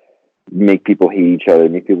make people hate each other,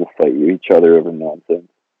 make people fight each other over nonsense.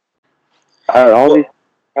 These,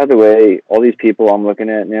 by the way, all these people I'm looking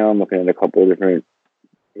at now, I'm looking at a couple of different,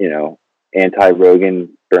 you know,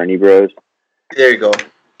 anti-Rogan Bernie bros. There you go.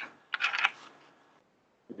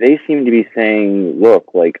 They seem to be saying,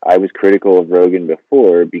 look, like, I was critical of Rogan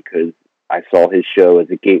before because I saw his show as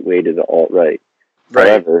a gateway to the alt-right. Right.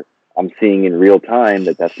 However, I'm seeing in real time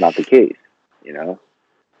that that's not the case, you know?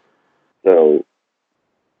 So,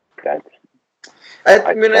 that's...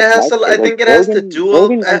 I mean, it has to. I think it has to do.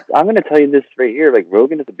 Rogan, I'm going to tell you this right here. Like,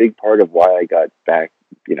 Rogan is a big part of why I got back.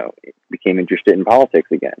 You know, became interested in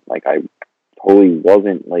politics again. Like, I totally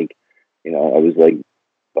wasn't like, you know, I was like,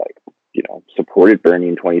 you know, supported Bernie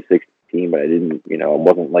in 2016, but I didn't. You know, I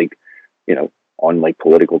wasn't like, you know, on like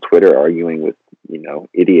political Twitter arguing with, you know,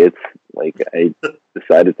 idiots. Like, I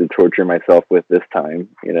decided to torture myself with this time.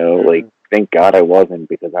 You know, like thank God I wasn't,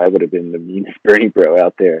 because I would have been the meanest Bernie bro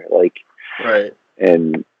out there. Like, Right.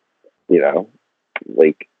 and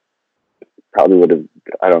like probably would have,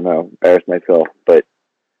 I don't know, embarrassed myself. But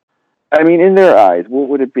I mean, in their eyes, what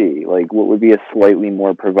would it be? Like, what would be a slightly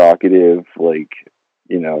more provocative, like,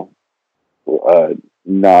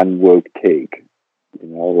 non-woke take?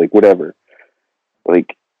 Like whatever.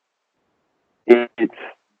 Like, it's,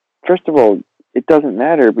 first of all, it doesn't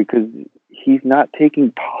matter because he's not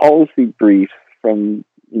taking policy briefs from,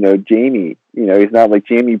 Jamie. He's not like,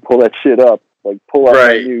 Jamie, pull that shit up. Like, pull up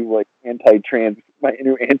Right. my new anti-trans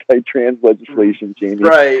legislation, Jamie.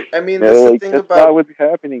 Right. I mean, that's the thing that's about... not what's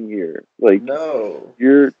happening here. Like, No.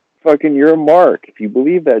 you're a mark if you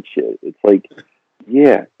believe that shit. It's like,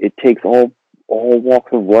 yeah, it takes all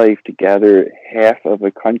walks of life to gather half of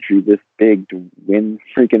a country this big to win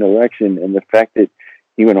freaking election, and the fact that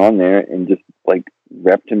he went on there and just like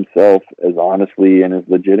repped himself as honestly and as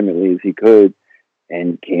legitimately as he could,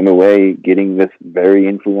 and came away getting this very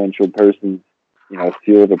influential person's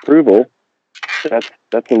seal of approval. That's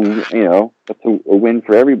a win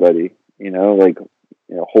for everybody.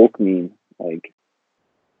 Hulk meme. Like,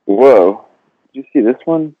 whoa, did you see this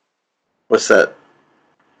one? What's that?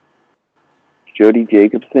 Jody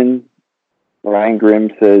Jacobson. Ryan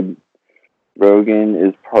Grimm said Rogan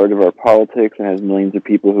is part of our politics and has millions of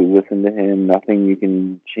people who listen to him. Nothing you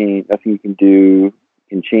can change. Nothing you can do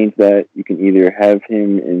can change that. You can either have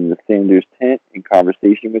him in the Sanders tent in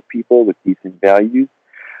conversation with people with decent values,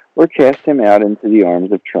 or cast him out into the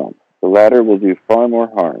arms of Trump. The latter will do far more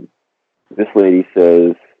harm. This lady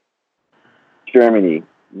says, Germany,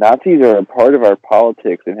 Nazis are a part of our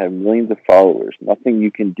politics and have millions of followers. Nothing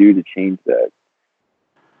you can do to change that.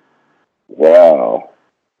 Wow.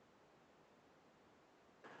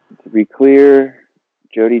 To be clear,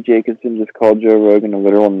 Jody Jacobson just called Joe Rogan a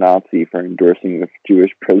literal Nazi for endorsing a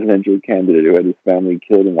Jewish presidential candidate who had his family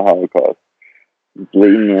killed in the Holocaust.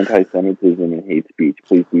 Blatant anti-Semitism and hate speech.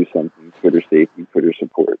 Please do something. Twitter safety, Twitter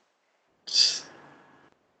support.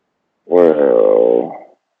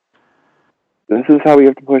 Well, this is how we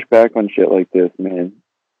have to push back on shit like this, man.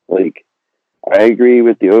 Like, I agree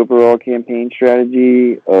with the overall campaign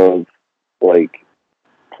strategy of, like,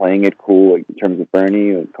 playing it cool, like, in terms of Bernie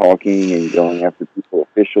and talking and going after people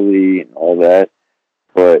officially and all that.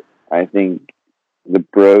 But I think the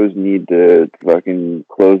bros need to fucking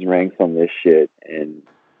close ranks on this shit. And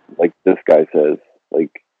like this guy says,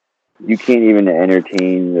 like, you can't even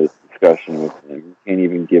entertain this discussion with him. You can't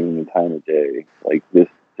even give him the time of day. Like, this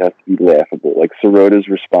has to be laughable. Like Sirota's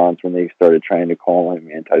response when they started trying to call him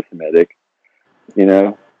anti-Semitic,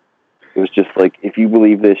 it was just like, if you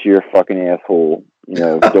believe this, you're a fucking asshole.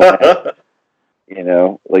 Don't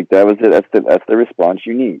like, that was it. That's the response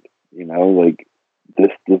you need. Like,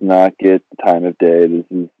 this does not get the time of day.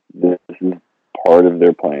 This is part of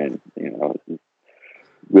their plan.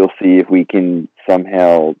 We'll see if we can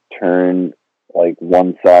somehow turn, like,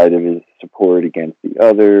 one side of his support against the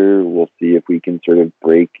other. We'll see if we can sort of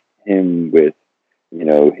break him with,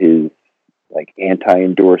 his, like,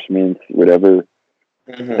 anti-endorsements, whatever.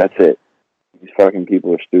 Mm-hmm. That's it. These fucking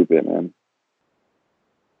people are stupid, man.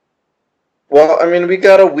 Well, I mean, we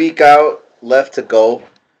got a week out left to go.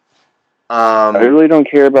 I really don't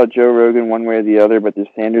care about Joe Rogan one way or the other, but the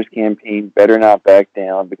Sanders campaign better not back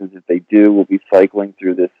down, because if they do, we'll be cycling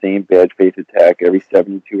through this same bad faith attack every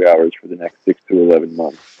 72 hours for the next 6 to 11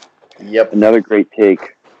 months. Yep. Another great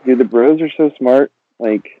take. Dude, the bros are so smart.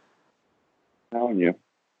 Like, I'm telling you.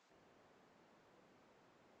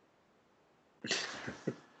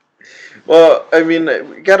 Well, I mean,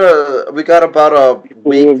 we got about a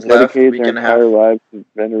week left. Dedicated their entire lives to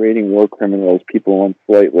venerating war criminals, people on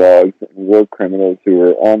flight logs, and war criminals who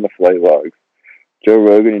were on the flight logs. Joe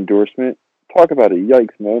Rogan endorsement. Talk about a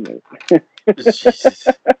yikes moment.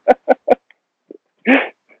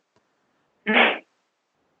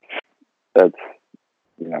 That's,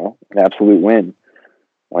 an absolute win.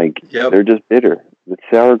 Like, They're just bitter. It's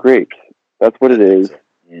sour grapes. That's what it is.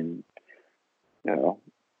 And,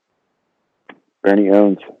 Bernie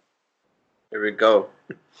owns. Here we go.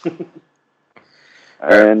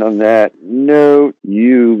 And on that note,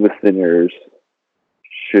 you listeners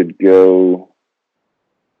should go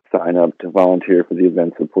sign up to volunteer for the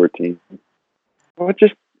event support team. Well,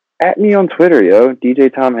 just at me on Twitter, yo.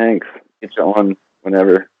 DJ Tom Hanks. Get you on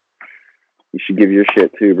whenever. You should give your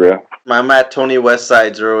shit too, bro. I'm at Tony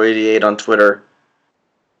Westside 088 on Twitter.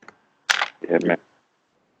 Yeah, man.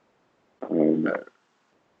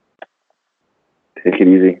 Take it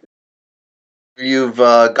easy. You've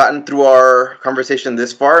gotten through our conversation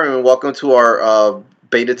this far, and welcome to our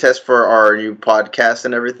beta test for our new podcast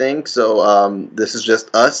and everything. So this is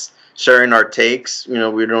just us sharing our takes. You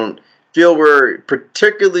know, we don't feel we're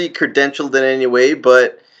particularly credentialed in any way,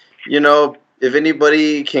 but you know, if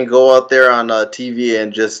anybody can go out there on TV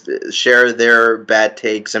and just share their bad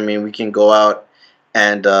takes, I mean, we can go out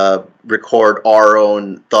and record our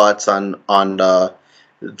own thoughts on the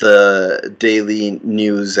daily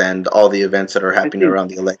news and all the events that are happening around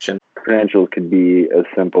the election. Credentials could be as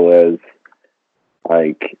simple as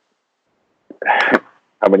like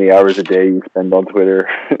how many hours a day you spend on Twitter.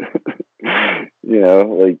 You know,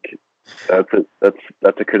 like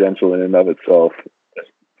that's a credential in and of itself.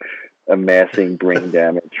 Amassing brain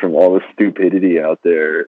damage from all the stupidity out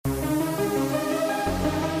there.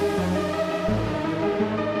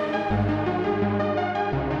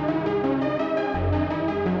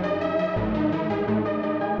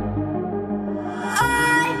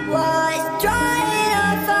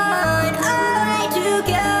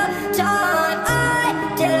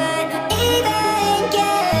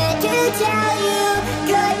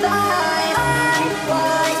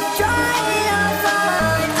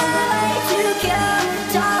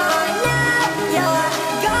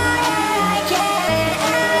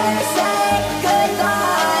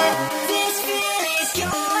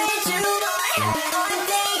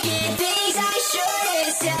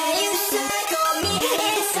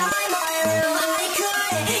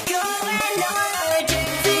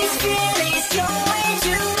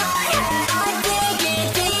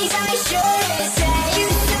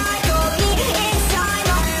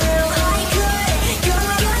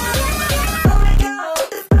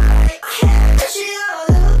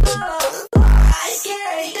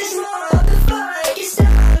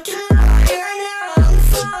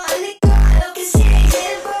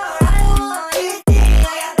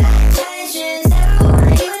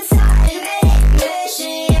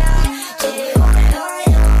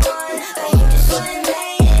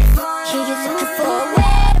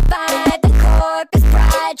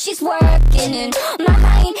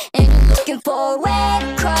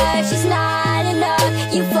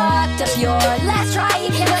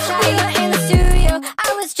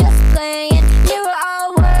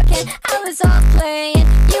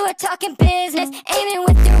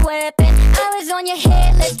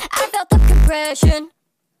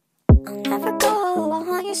 I'll never go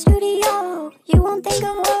on your studio. You won't think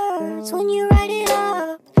of words when you write it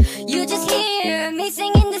up. You just hear me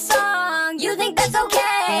singing the song. You think that's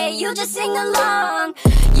okay, you just sing along.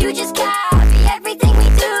 You just copy everything we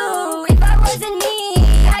do. If I wasn't me,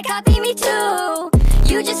 I'd copy me too.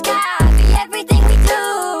 You just copy